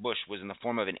fire-burning bush was in the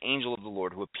form of an angel of the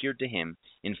Lord who appeared to him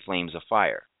in flames of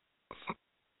fire.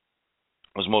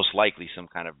 It was most likely some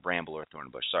kind of bramble or thorn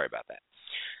bush. Sorry about that.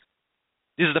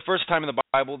 This is the first time in the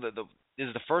Bible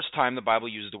the Bible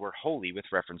uses the word holy with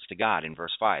reference to God in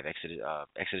verse 5,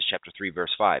 Exodus chapter 3,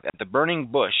 verse 5. At the burning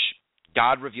bush,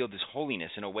 God revealed his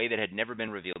holiness in a way that had never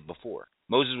been revealed before.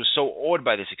 Moses was so awed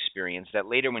by this experience that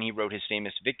later when he wrote his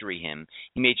famous victory hymn,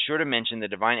 he made sure to mention the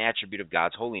divine attribute of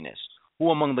God's holiness. Who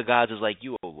among the gods is like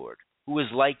you, O Lord? Who is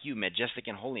like you, majestic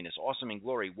in holiness, awesome in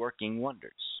glory, working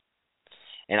wonders?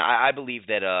 And I believe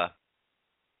that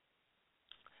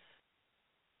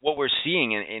what we're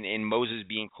seeing in Moses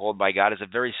being called by God is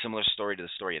a very similar story to the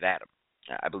story of Adam.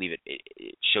 I believe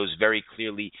it shows very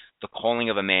clearly the calling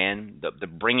of a man, the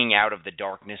bringing out of the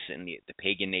darkness and the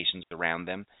pagan nations around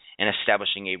them, and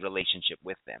establishing a relationship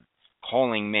with them,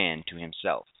 calling man to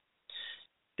himself.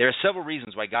 There are several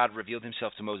reasons why God revealed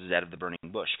himself to Moses out of the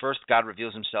burning bush. First, God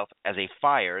reveals himself as a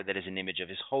fire that is an image of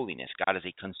his holiness. God is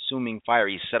a consuming fire.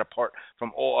 He is set apart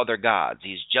from all other gods.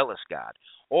 He is jealous God.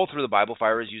 All through the Bible,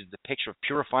 fire is used as a picture of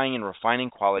purifying and refining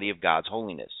quality of God's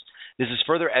holiness. This is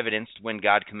further evidenced when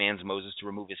God commands Moses to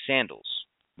remove his sandals,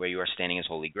 where you are standing as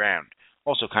holy ground,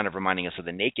 also kind of reminding us of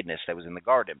the nakedness that was in the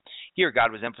garden. Here,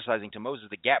 God was emphasizing to Moses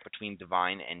the gap between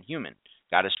divine and human.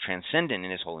 God is transcendent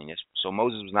in his holiness, so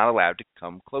Moses was not allowed to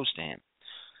come close to him.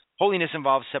 Holiness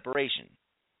involves separation.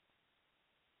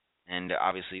 And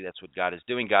obviously that's what God is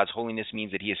doing. God's holiness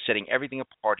means that he is setting everything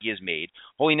apart he has made.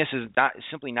 Holiness is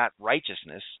simply not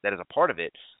righteousness, that is a part of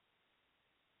it,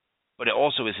 but it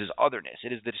also is his otherness.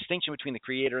 It is the distinction between the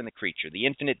creator and the creature, the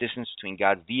infinite distance between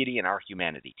God's deity and our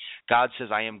humanity. God says,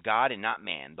 I am God and not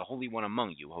man, the Holy One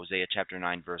among you, Hosea chapter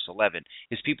 9, verse 11.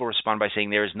 His people respond by saying,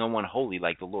 there is no one holy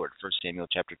like the Lord, 1 Samuel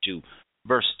chapter 2,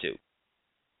 verse 2.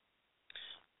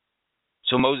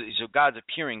 So God's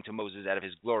appearing to Moses out of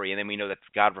his glory, and then we know that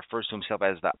God refers to himself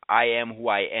as the I am who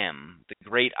I am, the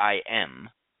great I am,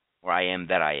 or I am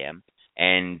that I am,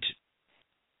 and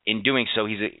in doing so,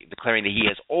 he's declaring that he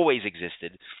has always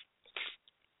existed.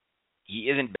 He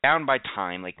isn't bound by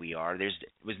time like we are. There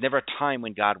was never a time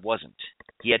when God wasn't.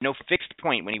 He had no fixed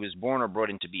point when he was born or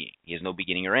brought into being. He has no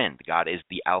beginning or end. God is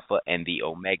the Alpha and the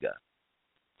Omega.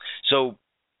 So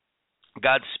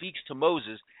God speaks to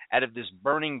Moses out of this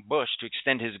burning bush to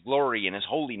extend his glory and his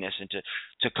holiness and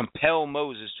to compel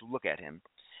Moses to look at him.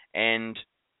 And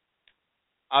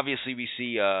obviously we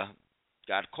see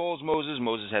God calls Moses.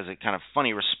 Moses has a kind of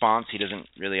funny response. He doesn't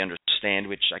really understand,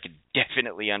 which I could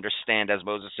definitely understand, as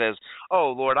Moses says,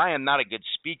 oh, Lord, I am not a good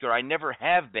speaker. I never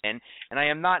have been, and I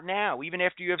am not now. Even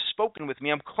after you have spoken with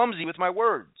me, I'm clumsy with my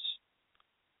words.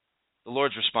 The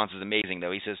Lord's response is amazing,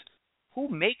 though. He says, who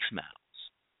makes mouths?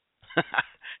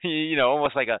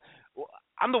 Almost like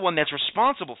I'm the one that's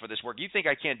responsible for this work. You think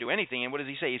I can't do anything. And what does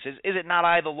he say? He says, is it not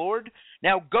I, the Lord?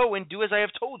 Now go and do as I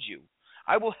have told you.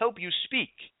 I will help you speak.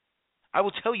 I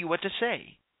will tell you what to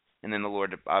say. And then the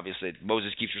Lord, obviously,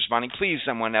 Moses keeps responding, please,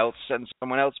 someone else, send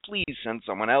someone else, please, send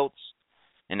someone else.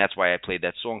 And that's why I played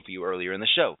that song for you earlier in the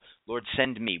show. Lord,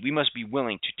 send me. We must be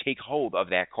willing to take hold of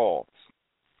that call.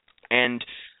 And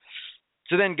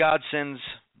so then God sends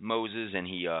Moses, and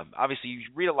he, obviously, you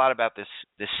read a lot about this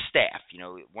staff.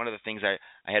 One of the things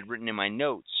I had written in my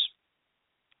notes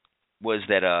was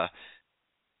that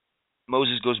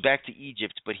Moses goes back to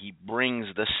Egypt, but he brings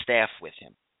the staff with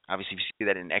him. Obviously, we see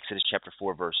that in Exodus chapter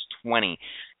 4, verse 20.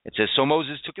 It says, so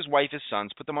Moses took his wife, his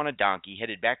sons, put them on a donkey,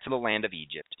 headed back to the land of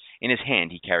Egypt. In his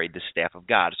hand, he carried the staff of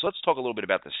God. So let's talk a little bit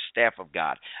about the staff of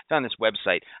God. I found this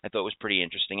website. I thought it was pretty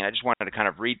interesting, and I just wanted to kind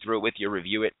of read through it with you,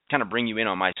 review it, kind of bring you in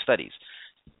on my studies.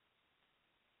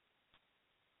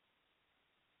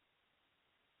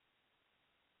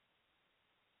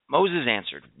 Moses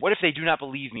answered, what if they do not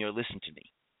believe me or listen to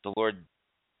me?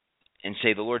 And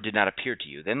say, the Lord did not appear to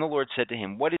you. Then the Lord said to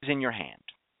him, what is in your hand?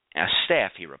 A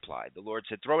staff, he replied. The Lord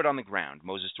said, throw it on the ground.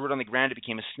 Moses threw it on the ground. It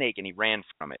became a snake, and he ran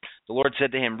from it. The Lord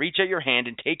said to him, reach out your hand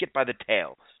and take it by the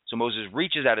tail. So Moses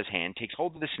reaches out his hand, takes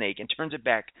hold of the snake, and turns it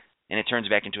back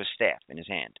into a staff in his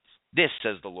hand. This,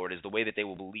 says the Lord, is the way that they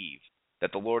will believe,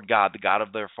 that the Lord God, the God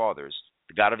of their fathers,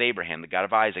 the God of Abraham, the God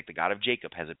of Isaac, the God of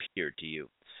Jacob, has appeared to you.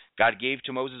 God gave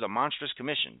to Moses a monstrous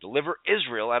commission, deliver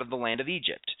Israel out of the land of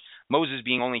Egypt. Moses,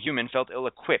 being only human, felt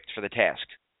ill-equipped for the task.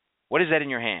 What is that in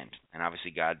your hand? And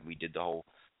obviously we did the whole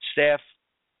staff.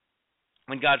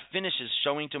 When God finishes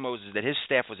showing to Moses that his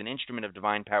staff was an instrument of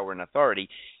divine power and authority,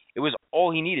 it was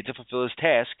all he needed to fulfill his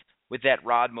task. With that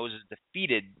rod, Moses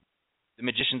defeated the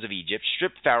magicians of Egypt,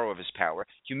 stripped Pharaoh of his power,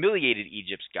 humiliated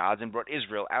Egypt's gods, and brought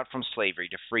Israel out from slavery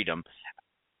to freedom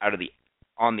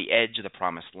on the edge of the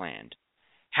promised land.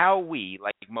 How we,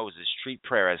 like Moses, treat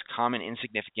prayer as common,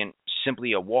 insignificant,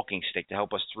 simply a walking stick to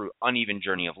help us through uneven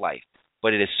journey of life.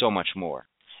 But it is so much more.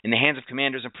 In the hands of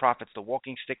commanders and prophets, the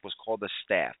walking stick was called the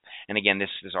staff. And again, this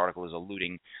article is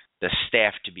alluding the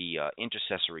staff to be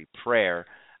intercessory prayer.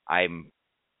 I'm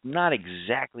not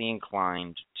exactly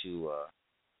inclined to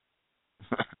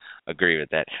agree with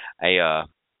that.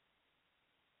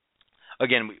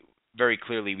 Very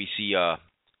clearly we see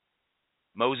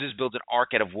Moses builds an ark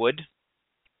out of wood,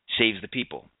 saves the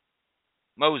people.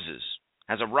 Moses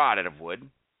has a rod out of wood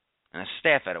and a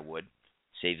staff out of wood,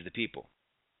 saves the people.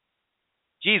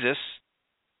 Jesus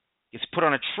gets put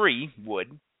on a tree,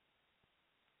 wood,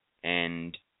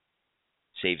 and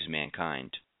saves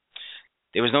mankind.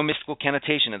 There was no mystical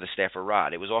connotation of the staff or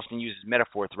rod. It was often used as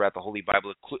metaphor throughout the Holy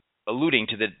Bible, alluding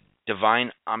to the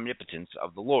divine omnipotence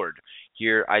of the Lord.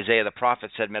 Here, Isaiah the prophet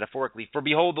said metaphorically, "For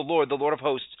behold, the Lord of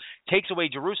hosts, takes away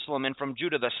Jerusalem, and from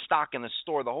Judah the stock and the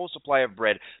store, the whole supply of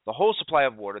bread, the whole supply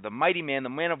of water, the mighty man, the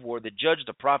man of war, the judge,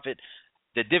 the prophet,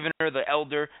 the diviner, the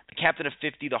elder, the captain of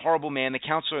 50, the horrible man, the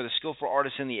counselor, the skillful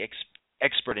artisan, the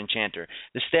expert enchanter."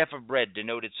 The staff of bread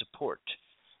denoted support,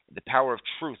 the power of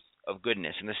truth, of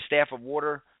goodness, and the staff of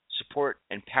water, support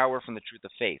and power from the truth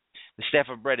of faith. The staff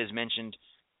of bread is mentioned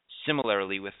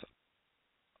similarly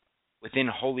within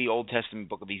Holy Old Testament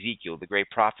book of Ezekiel, the great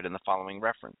prophet, in the following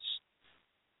reference.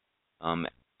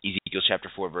 Ezekiel chapter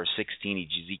 4, verse 16,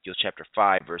 Ezekiel chapter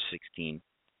 5, verse 16,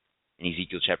 and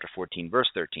Ezekiel chapter 14, verse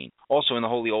 13. Also in the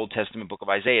Holy Old Testament book of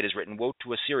Isaiah, it is written, "Woe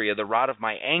to Assyria, the rod of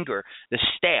my anger, the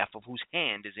staff of whose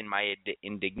hand is in my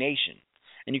indignation."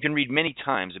 And you can read many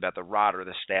times about the rod or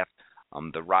the staff.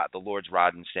 The Lord's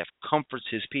rod and staff comforts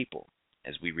his people,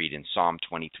 as we read in Psalm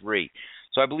 23.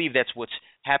 So I believe that's what's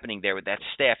happening there with that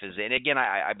staff. And again,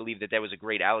 I believe that was a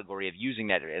great allegory of using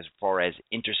that as far as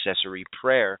intercessory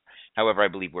prayer. However, I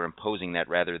believe we're imposing that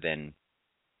rather than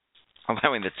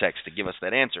allowing the text to give us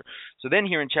that answer. So then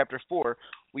here in chapter 4,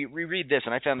 we read this,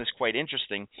 and I found this quite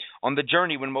interesting. On the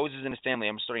journey when Moses and his family,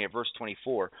 I'm starting at verse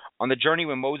 24, on the journey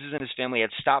when Moses and his family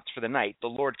had stopped for the night, the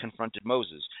Lord confronted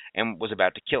Moses and was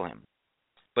about to kill him.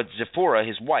 But Zipporah,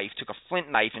 his wife, took a flint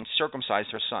knife and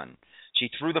circumcised her son. She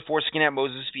threw the foreskin at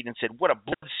Moses' feet and said, "What a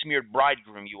blood-smeared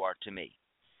bridegroom you are to me."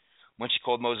 When she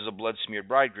called Moses a blood-smeared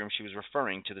bridegroom, she was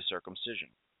referring to the circumcision.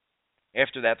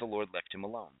 After that, the Lord left him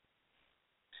alone.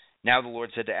 Now the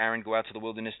Lord said to Aaron, "Go out to the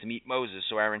wilderness to meet Moses."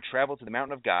 So Aaron traveled to the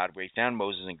mountain of God, where he found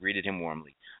Moses and greeted him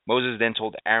warmly. Moses then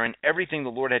told Aaron everything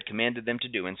the Lord had commanded them to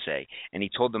do and say, and he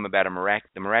told them about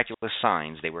the miraculous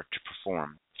signs they were to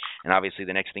perform. And obviously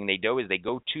the next thing they do is they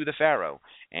go to the Pharaoh,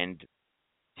 and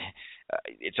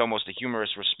it's almost a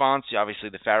humorous response. Obviously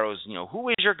the Pharaoh's, "Who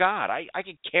is your God? I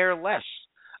could care less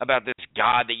about this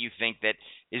God that you think that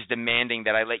is demanding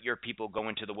that I let your people go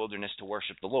into the wilderness to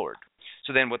worship the Lord."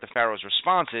 So then what the Pharaoh's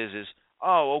response is,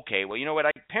 "Oh, okay, well, you know what?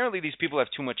 Apparently these people have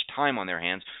too much time on their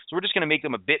hands, so we're just going to make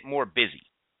them a bit more busy."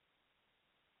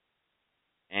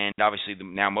 And obviously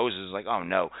now Moses is like, "Oh,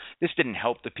 no, this didn't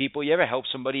help the people." You ever help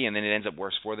somebody and then it ends up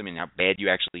worse for them and how bad you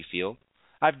actually feel?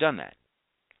 I've done that,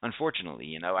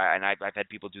 unfortunately, and I've had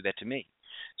people do that to me.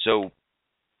 So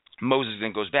Moses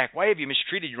then goes back, "Why have you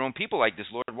mistreated your own people like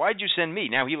this, Lord? Why did you send me?"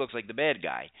 Now he looks like the bad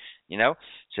guy,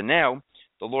 So now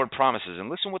the Lord promises, and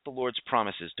listen what the Lord's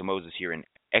promises to Moses here in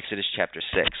Exodus chapter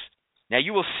 6. "Now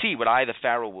you will see what I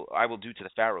will do to the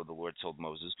Pharaoh," the Lord told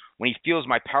Moses. "When he feels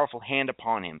my powerful hand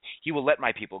upon him, he will let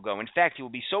my people go. In fact, he will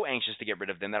be so anxious to get rid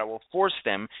of them that I will force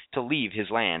them to leave his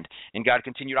land." And God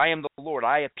continued, "I am the Lord.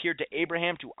 I appeared to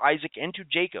Abraham, to Isaac, and to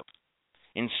Jacob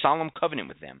in solemn covenant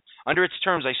with them. Under its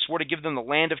terms, I swore to give them the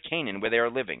land of Canaan where they are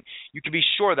living. You can be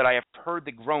sure that I have heard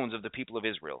the groans of the people of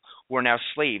Israel, who are now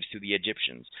slaves to the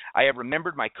Egyptians. I have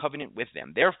remembered my covenant with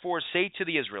them. Therefore say to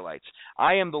the Israelites,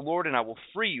 I am the Lord, and I will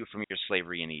free you from your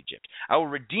slavery in Egypt. I will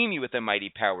redeem you with a mighty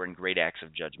power and great acts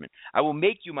of judgment. I will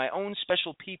make you my own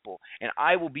special people, and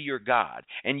I will be your God.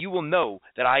 And you will know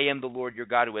that I am the Lord your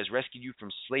God, who has rescued you from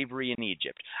slavery in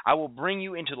Egypt. I will bring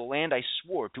you into the land I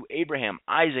swore to Abraham,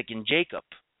 Isaac, and Jacob.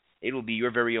 It will be your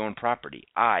very own property.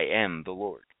 I am the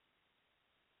Lord."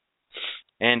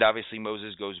 And obviously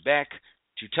Moses goes back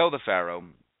to tell the Pharaoh,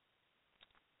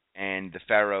 and the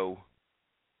Pharaoh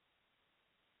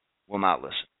will not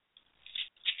listen.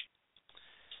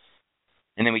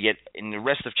 And then we get, in the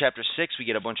rest of chapter 6, we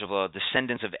get a bunch of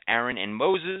descendants of Aaron and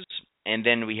Moses. And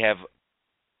then we have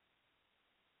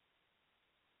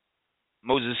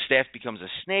Moses' staff becomes a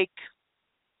snake.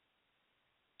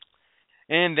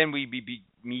 And then we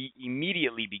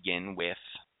immediately begin with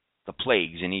the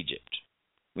plagues in Egypt.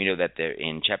 We know that there,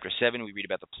 in chapter 7, we read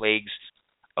about the plagues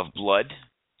of blood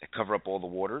that cover up all the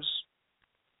waters.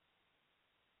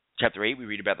 Chapter 8, we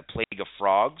read about the plague of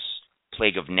frogs,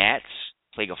 plague of gnats,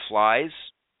 plague of flies,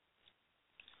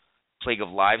 plague of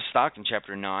livestock in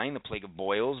chapter 9, the plague of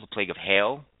boils, the plague of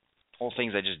hail, all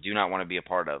things I just do not want to be a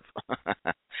part of.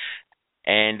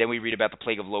 And then we read about the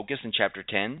plague of locusts in chapter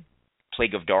 10,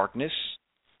 plague of darkness,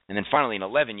 and then finally in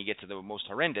 11 you get to the most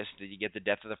horrendous, that you get the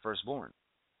death of the firstborn.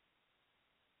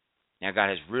 Now God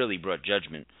has really brought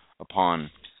judgment upon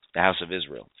the house of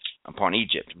Israel, upon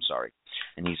Egypt,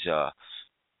 and he's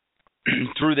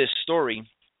through this story,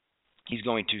 he's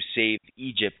going to save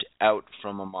Egypt out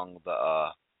from among the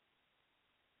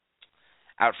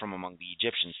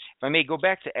Egyptians. If I may go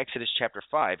back to Exodus chapter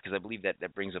 5, because I believe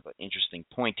that brings up an interesting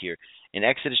point here. In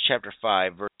Exodus chapter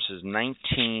 5, verses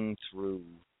 19 through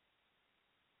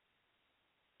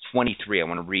 23, I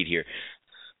want to read here.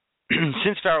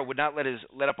 Since Pharaoh would not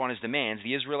let up on his demands,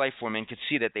 the Israelite foremen could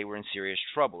see that they were in serious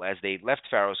trouble. As they left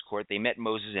Pharaoh's court, they met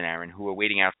Moses and Aaron, who were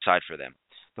waiting outside for them.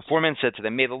 The foremen said to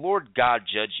them, "May the Lord God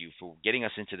judge you for getting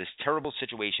us into this terrible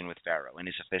situation with Pharaoh and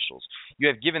his officials. You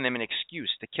have given them an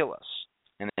excuse to kill us."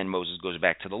 And then Moses goes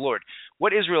back to the Lord.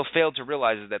 What Israel failed to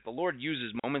realize is that the Lord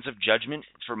uses moments of judgment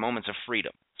for moments of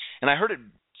freedom. And I heard it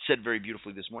said very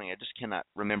beautifully this morning. I just cannot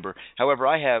remember. However,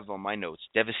 I have on my notes,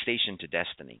 devastation to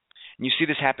destiny. And you see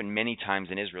this happen many times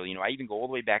in Israel. I even go all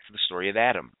the way back to the story of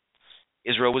Adam.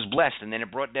 Israel was blessed, and then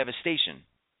it brought devastation.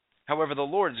 However, the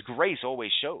Lord's grace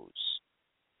always shows.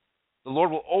 The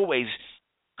Lord will always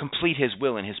complete his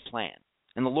will and his plan.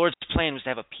 And the Lord's plan was to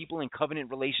have a people in covenant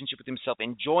relationship with himself,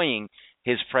 enjoying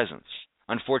his presence.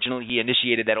 Unfortunately, he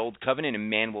initiated that old covenant, and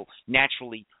man will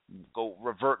naturally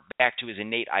revert back to his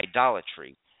innate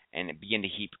idolatry and begin to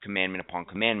heap commandment upon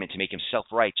commandment to make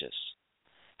himself righteous.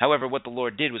 However, what the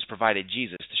Lord did was provided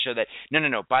Jesus to show that,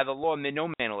 no, by the law,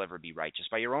 no man will ever be righteous.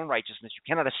 By your own righteousness, you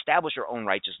cannot establish your own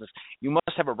righteousness. You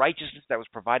must have a righteousness that was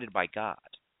provided by God.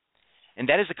 And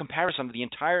that is a comparison of the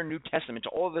entire New Testament to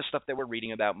all of this stuff that we're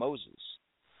reading about Moses.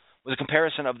 It was a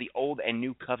comparison of the Old and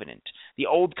New Covenant. The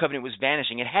Old Covenant was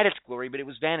vanishing. It had its glory, but it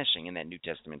was vanishing in that New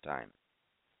Testament time.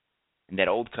 And that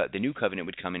the New Covenant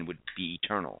would come and would be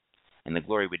eternal, and the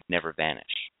glory would never vanish.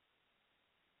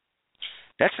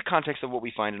 That's the context of what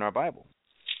we find in our Bible.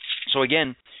 So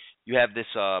again, you have this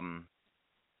sort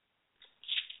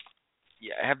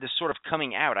of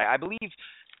coming out. I believe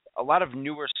a lot of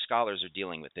newer scholars are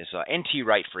dealing with this. N.T.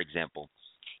 Wright, for example,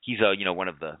 he's one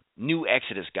of the new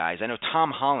Exodus guys. I know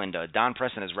Tom Holland, Don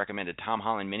Preston has recommended Tom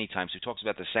Holland many times, who talks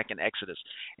about the second Exodus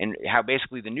and how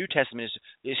basically the New Testament is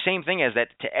the same thing as that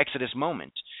to Exodus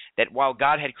moment. That while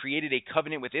God had created a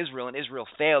covenant with Israel and Israel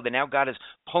failed, and now God is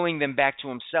pulling them back to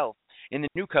himself. In the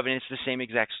New Covenant, it's the same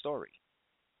exact story,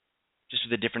 just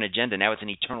with a different agenda. Now it's an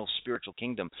eternal spiritual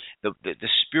kingdom, the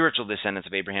spiritual descendants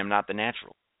of Abraham, not the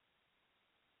natural.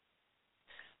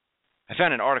 I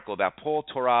found an article about Paul,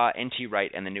 Torah, N.T.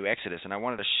 Wright, and the New Exodus, and I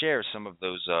wanted to share some of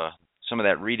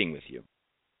that reading with you.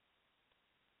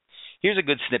 Here's a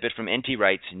good snippet from N.T.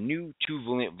 Wright's new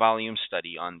 2-volume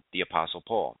study on the Apostle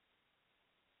Paul.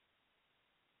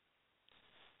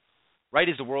 Wright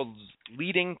is the world's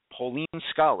leading Pauline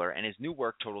scholar, and his new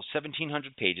work totals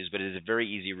 1,700 pages, but it is a very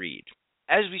easy read.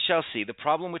 As we shall see, the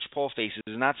problem which Paul faces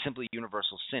is not simply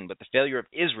universal sin, but the failure of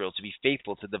Israel to be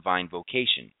faithful to divine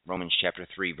vocation, Romans chapter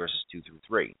 3, verses 2 through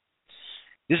 3.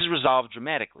 This is resolved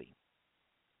dramatically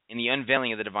in the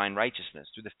unveiling of the divine righteousness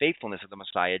through the faithfulness of the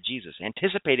Messiah Jesus,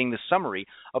 anticipating the summary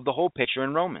of the whole picture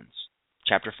in Romans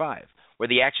chapter 5, where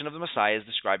the action of the Messiah is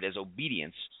described as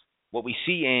obedience. What we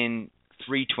see in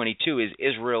 3:22 is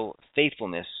Israel's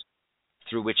faithfulness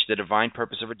through which the divine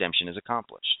purpose of redemption is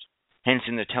accomplished. Hence,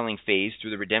 in the telling phase, through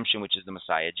the redemption which is the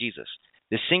Messiah Jesus.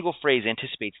 This single phrase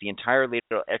anticipates the entire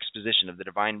later exposition of the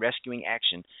divine rescuing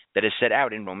action that is set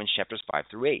out in Romans chapters 5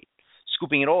 through 8,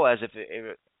 scooping it all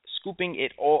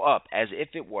up as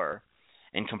if it were,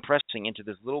 and compressing into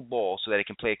this little ball so that it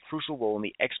can play a crucial role in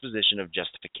the exposition of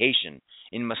justification,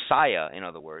 in Messiah, in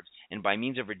other words, and by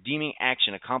means of redeeming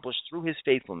action accomplished through his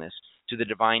faithfulness to the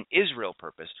divine Israel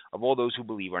purpose of all those who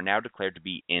believe are now declared to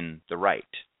be in the right.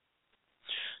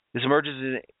 This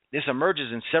emerges This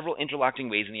emerges in several interlocking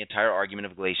ways in the entire argument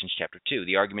of Galatians chapter 2.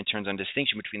 The argument turns on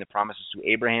distinction between the promises to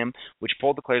Abraham, which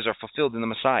Paul declares are fulfilled in the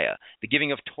Messiah, the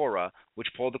giving of Torah, which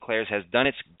Paul declares has done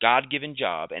its God-given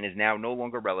job and is now no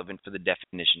longer relevant for the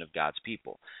definition of God's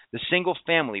people. The single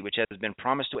family which has been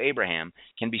promised to Abraham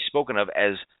can be spoken of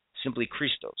as simply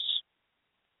Christos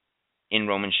in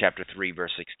Romans chapter 3,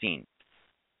 verse 16.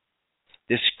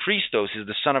 This Christos is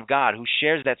the Son of God who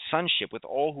shares that sonship with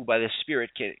all who by the Spirit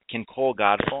can call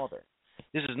God Father.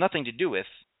 This has nothing to do with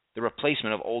the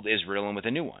replacement of old Israel and with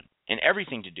a new one, and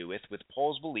everything to do with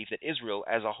Paul's belief that Israel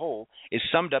as a whole is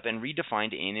summed up and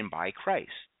redefined in and by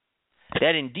Christ.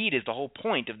 That indeed is the whole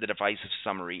point of the divisive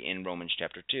summary in Romans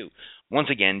chapter 2. Once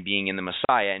again, being in the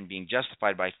Messiah and being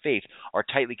justified by faith are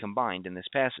tightly combined in this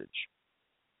passage.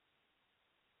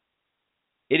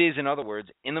 It is, in other words,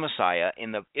 in the Messiah,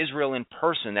 in the Israel in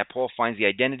person, that Paul finds the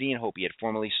identity and hope he had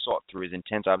formerly sought through his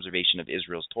intense observation of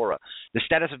Israel's Torah. The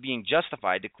status of being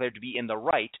justified, declared to be in the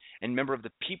right, and member of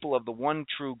the people of the one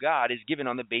true God, is given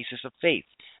on the basis of faith.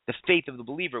 The faith of the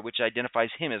believer, which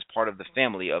identifies him as part of the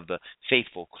family of the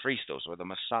faithful Christos, or the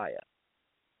Messiah.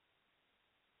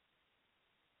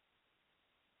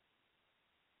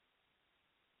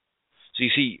 So you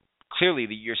see, clearly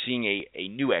you're seeing a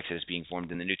new Exodus being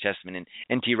formed in the New Testament, and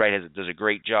N.T. Wright does a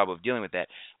great job of dealing with that.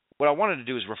 What I wanted to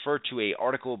do is refer to an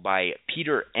article by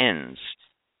Peter Enns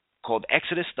called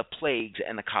Exodus, the Plagues,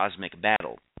 and the Cosmic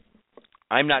Battle.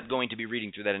 I'm not going to be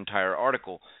reading through that entire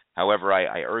article. However,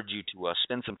 I urge you to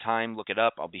spend some time, look it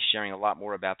up. I'll be sharing a lot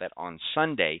more about that on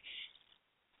Sunday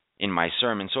in my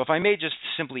sermon. So if I may just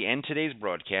simply end today's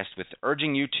broadcast with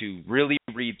urging you to really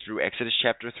read through Exodus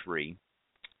chapter 3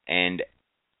 and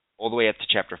all the way up to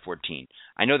chapter 14.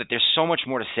 I know that there's so much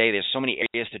more to say. There's so many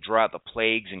areas to draw out the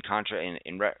plagues and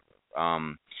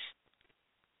the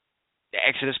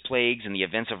Exodus plagues and the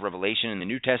events of Revelation in the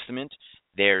New Testament.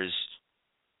 There's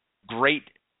great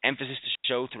emphasis to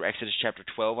show through Exodus chapter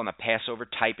 12 on the Passover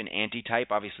type and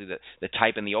antitype. Obviously, the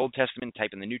type in the Old Testament,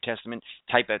 type in the New Testament,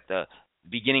 type at the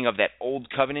beginning of that Old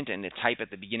Covenant, and the type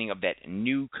at the beginning of that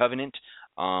New Covenant.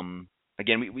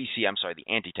 Again, we see,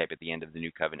 the antitype at the end of the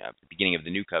New Covenant, at the beginning of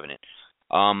the New Covenant.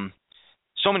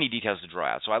 So many details to draw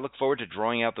out. So I look forward to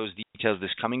drawing out those details this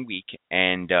coming week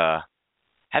and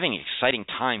having an exciting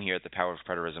time here at the Power of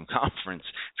Preterism Conference.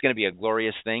 It's going to be a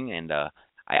glorious thing, and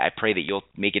I pray that you'll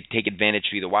take advantage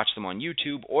to either watch them on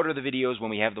YouTube, order the videos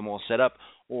when we have them all set up,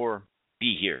 or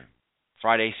be here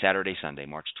Friday, Saturday, Sunday,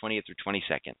 March 20th through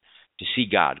 22nd, to see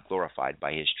God glorified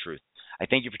by His truth. I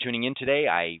thank you for tuning in today.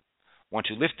 I want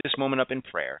to lift this moment up in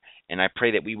prayer, and I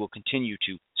pray that we will continue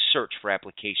to search for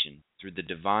application through the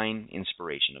divine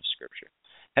inspiration of Scripture.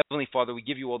 Heavenly Father, we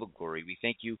give you all the glory. We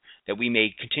thank you that we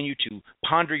may continue to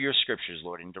ponder your Scriptures,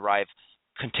 Lord, and derive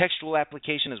contextual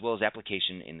application as well as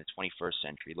application in the 21st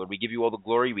century. Lord, we give you all the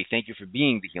glory. We thank you for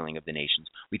being the healing of the nations.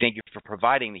 We thank you for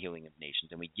providing the healing of the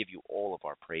nations, and we give you all of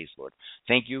our praise, Lord.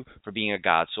 Thank you for being a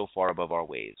God so far above our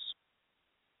ways.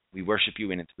 We worship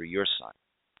you in and through your Son,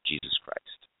 Jesus Christ.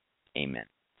 Amen.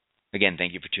 Again,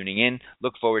 thank you for tuning in.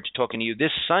 Look forward to talking to you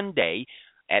this Sunday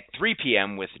at 3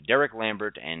 p.m. with Derek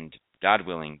Lambert and, God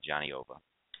willing, Johnny Ova.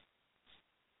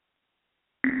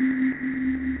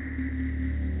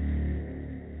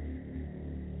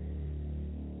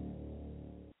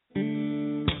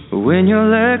 When your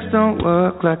legs don't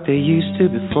work like they used to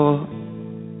before,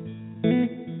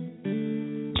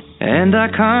 and I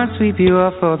can't sweep you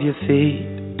off of your feet,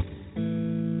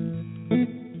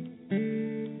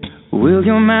 will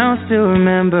your mouth still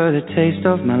remember the taste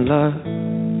of my love?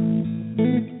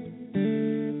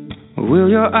 Will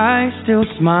your eyes still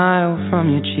smile from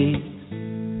your cheeks?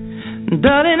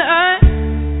 Darling, I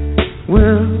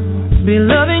will be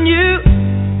loving you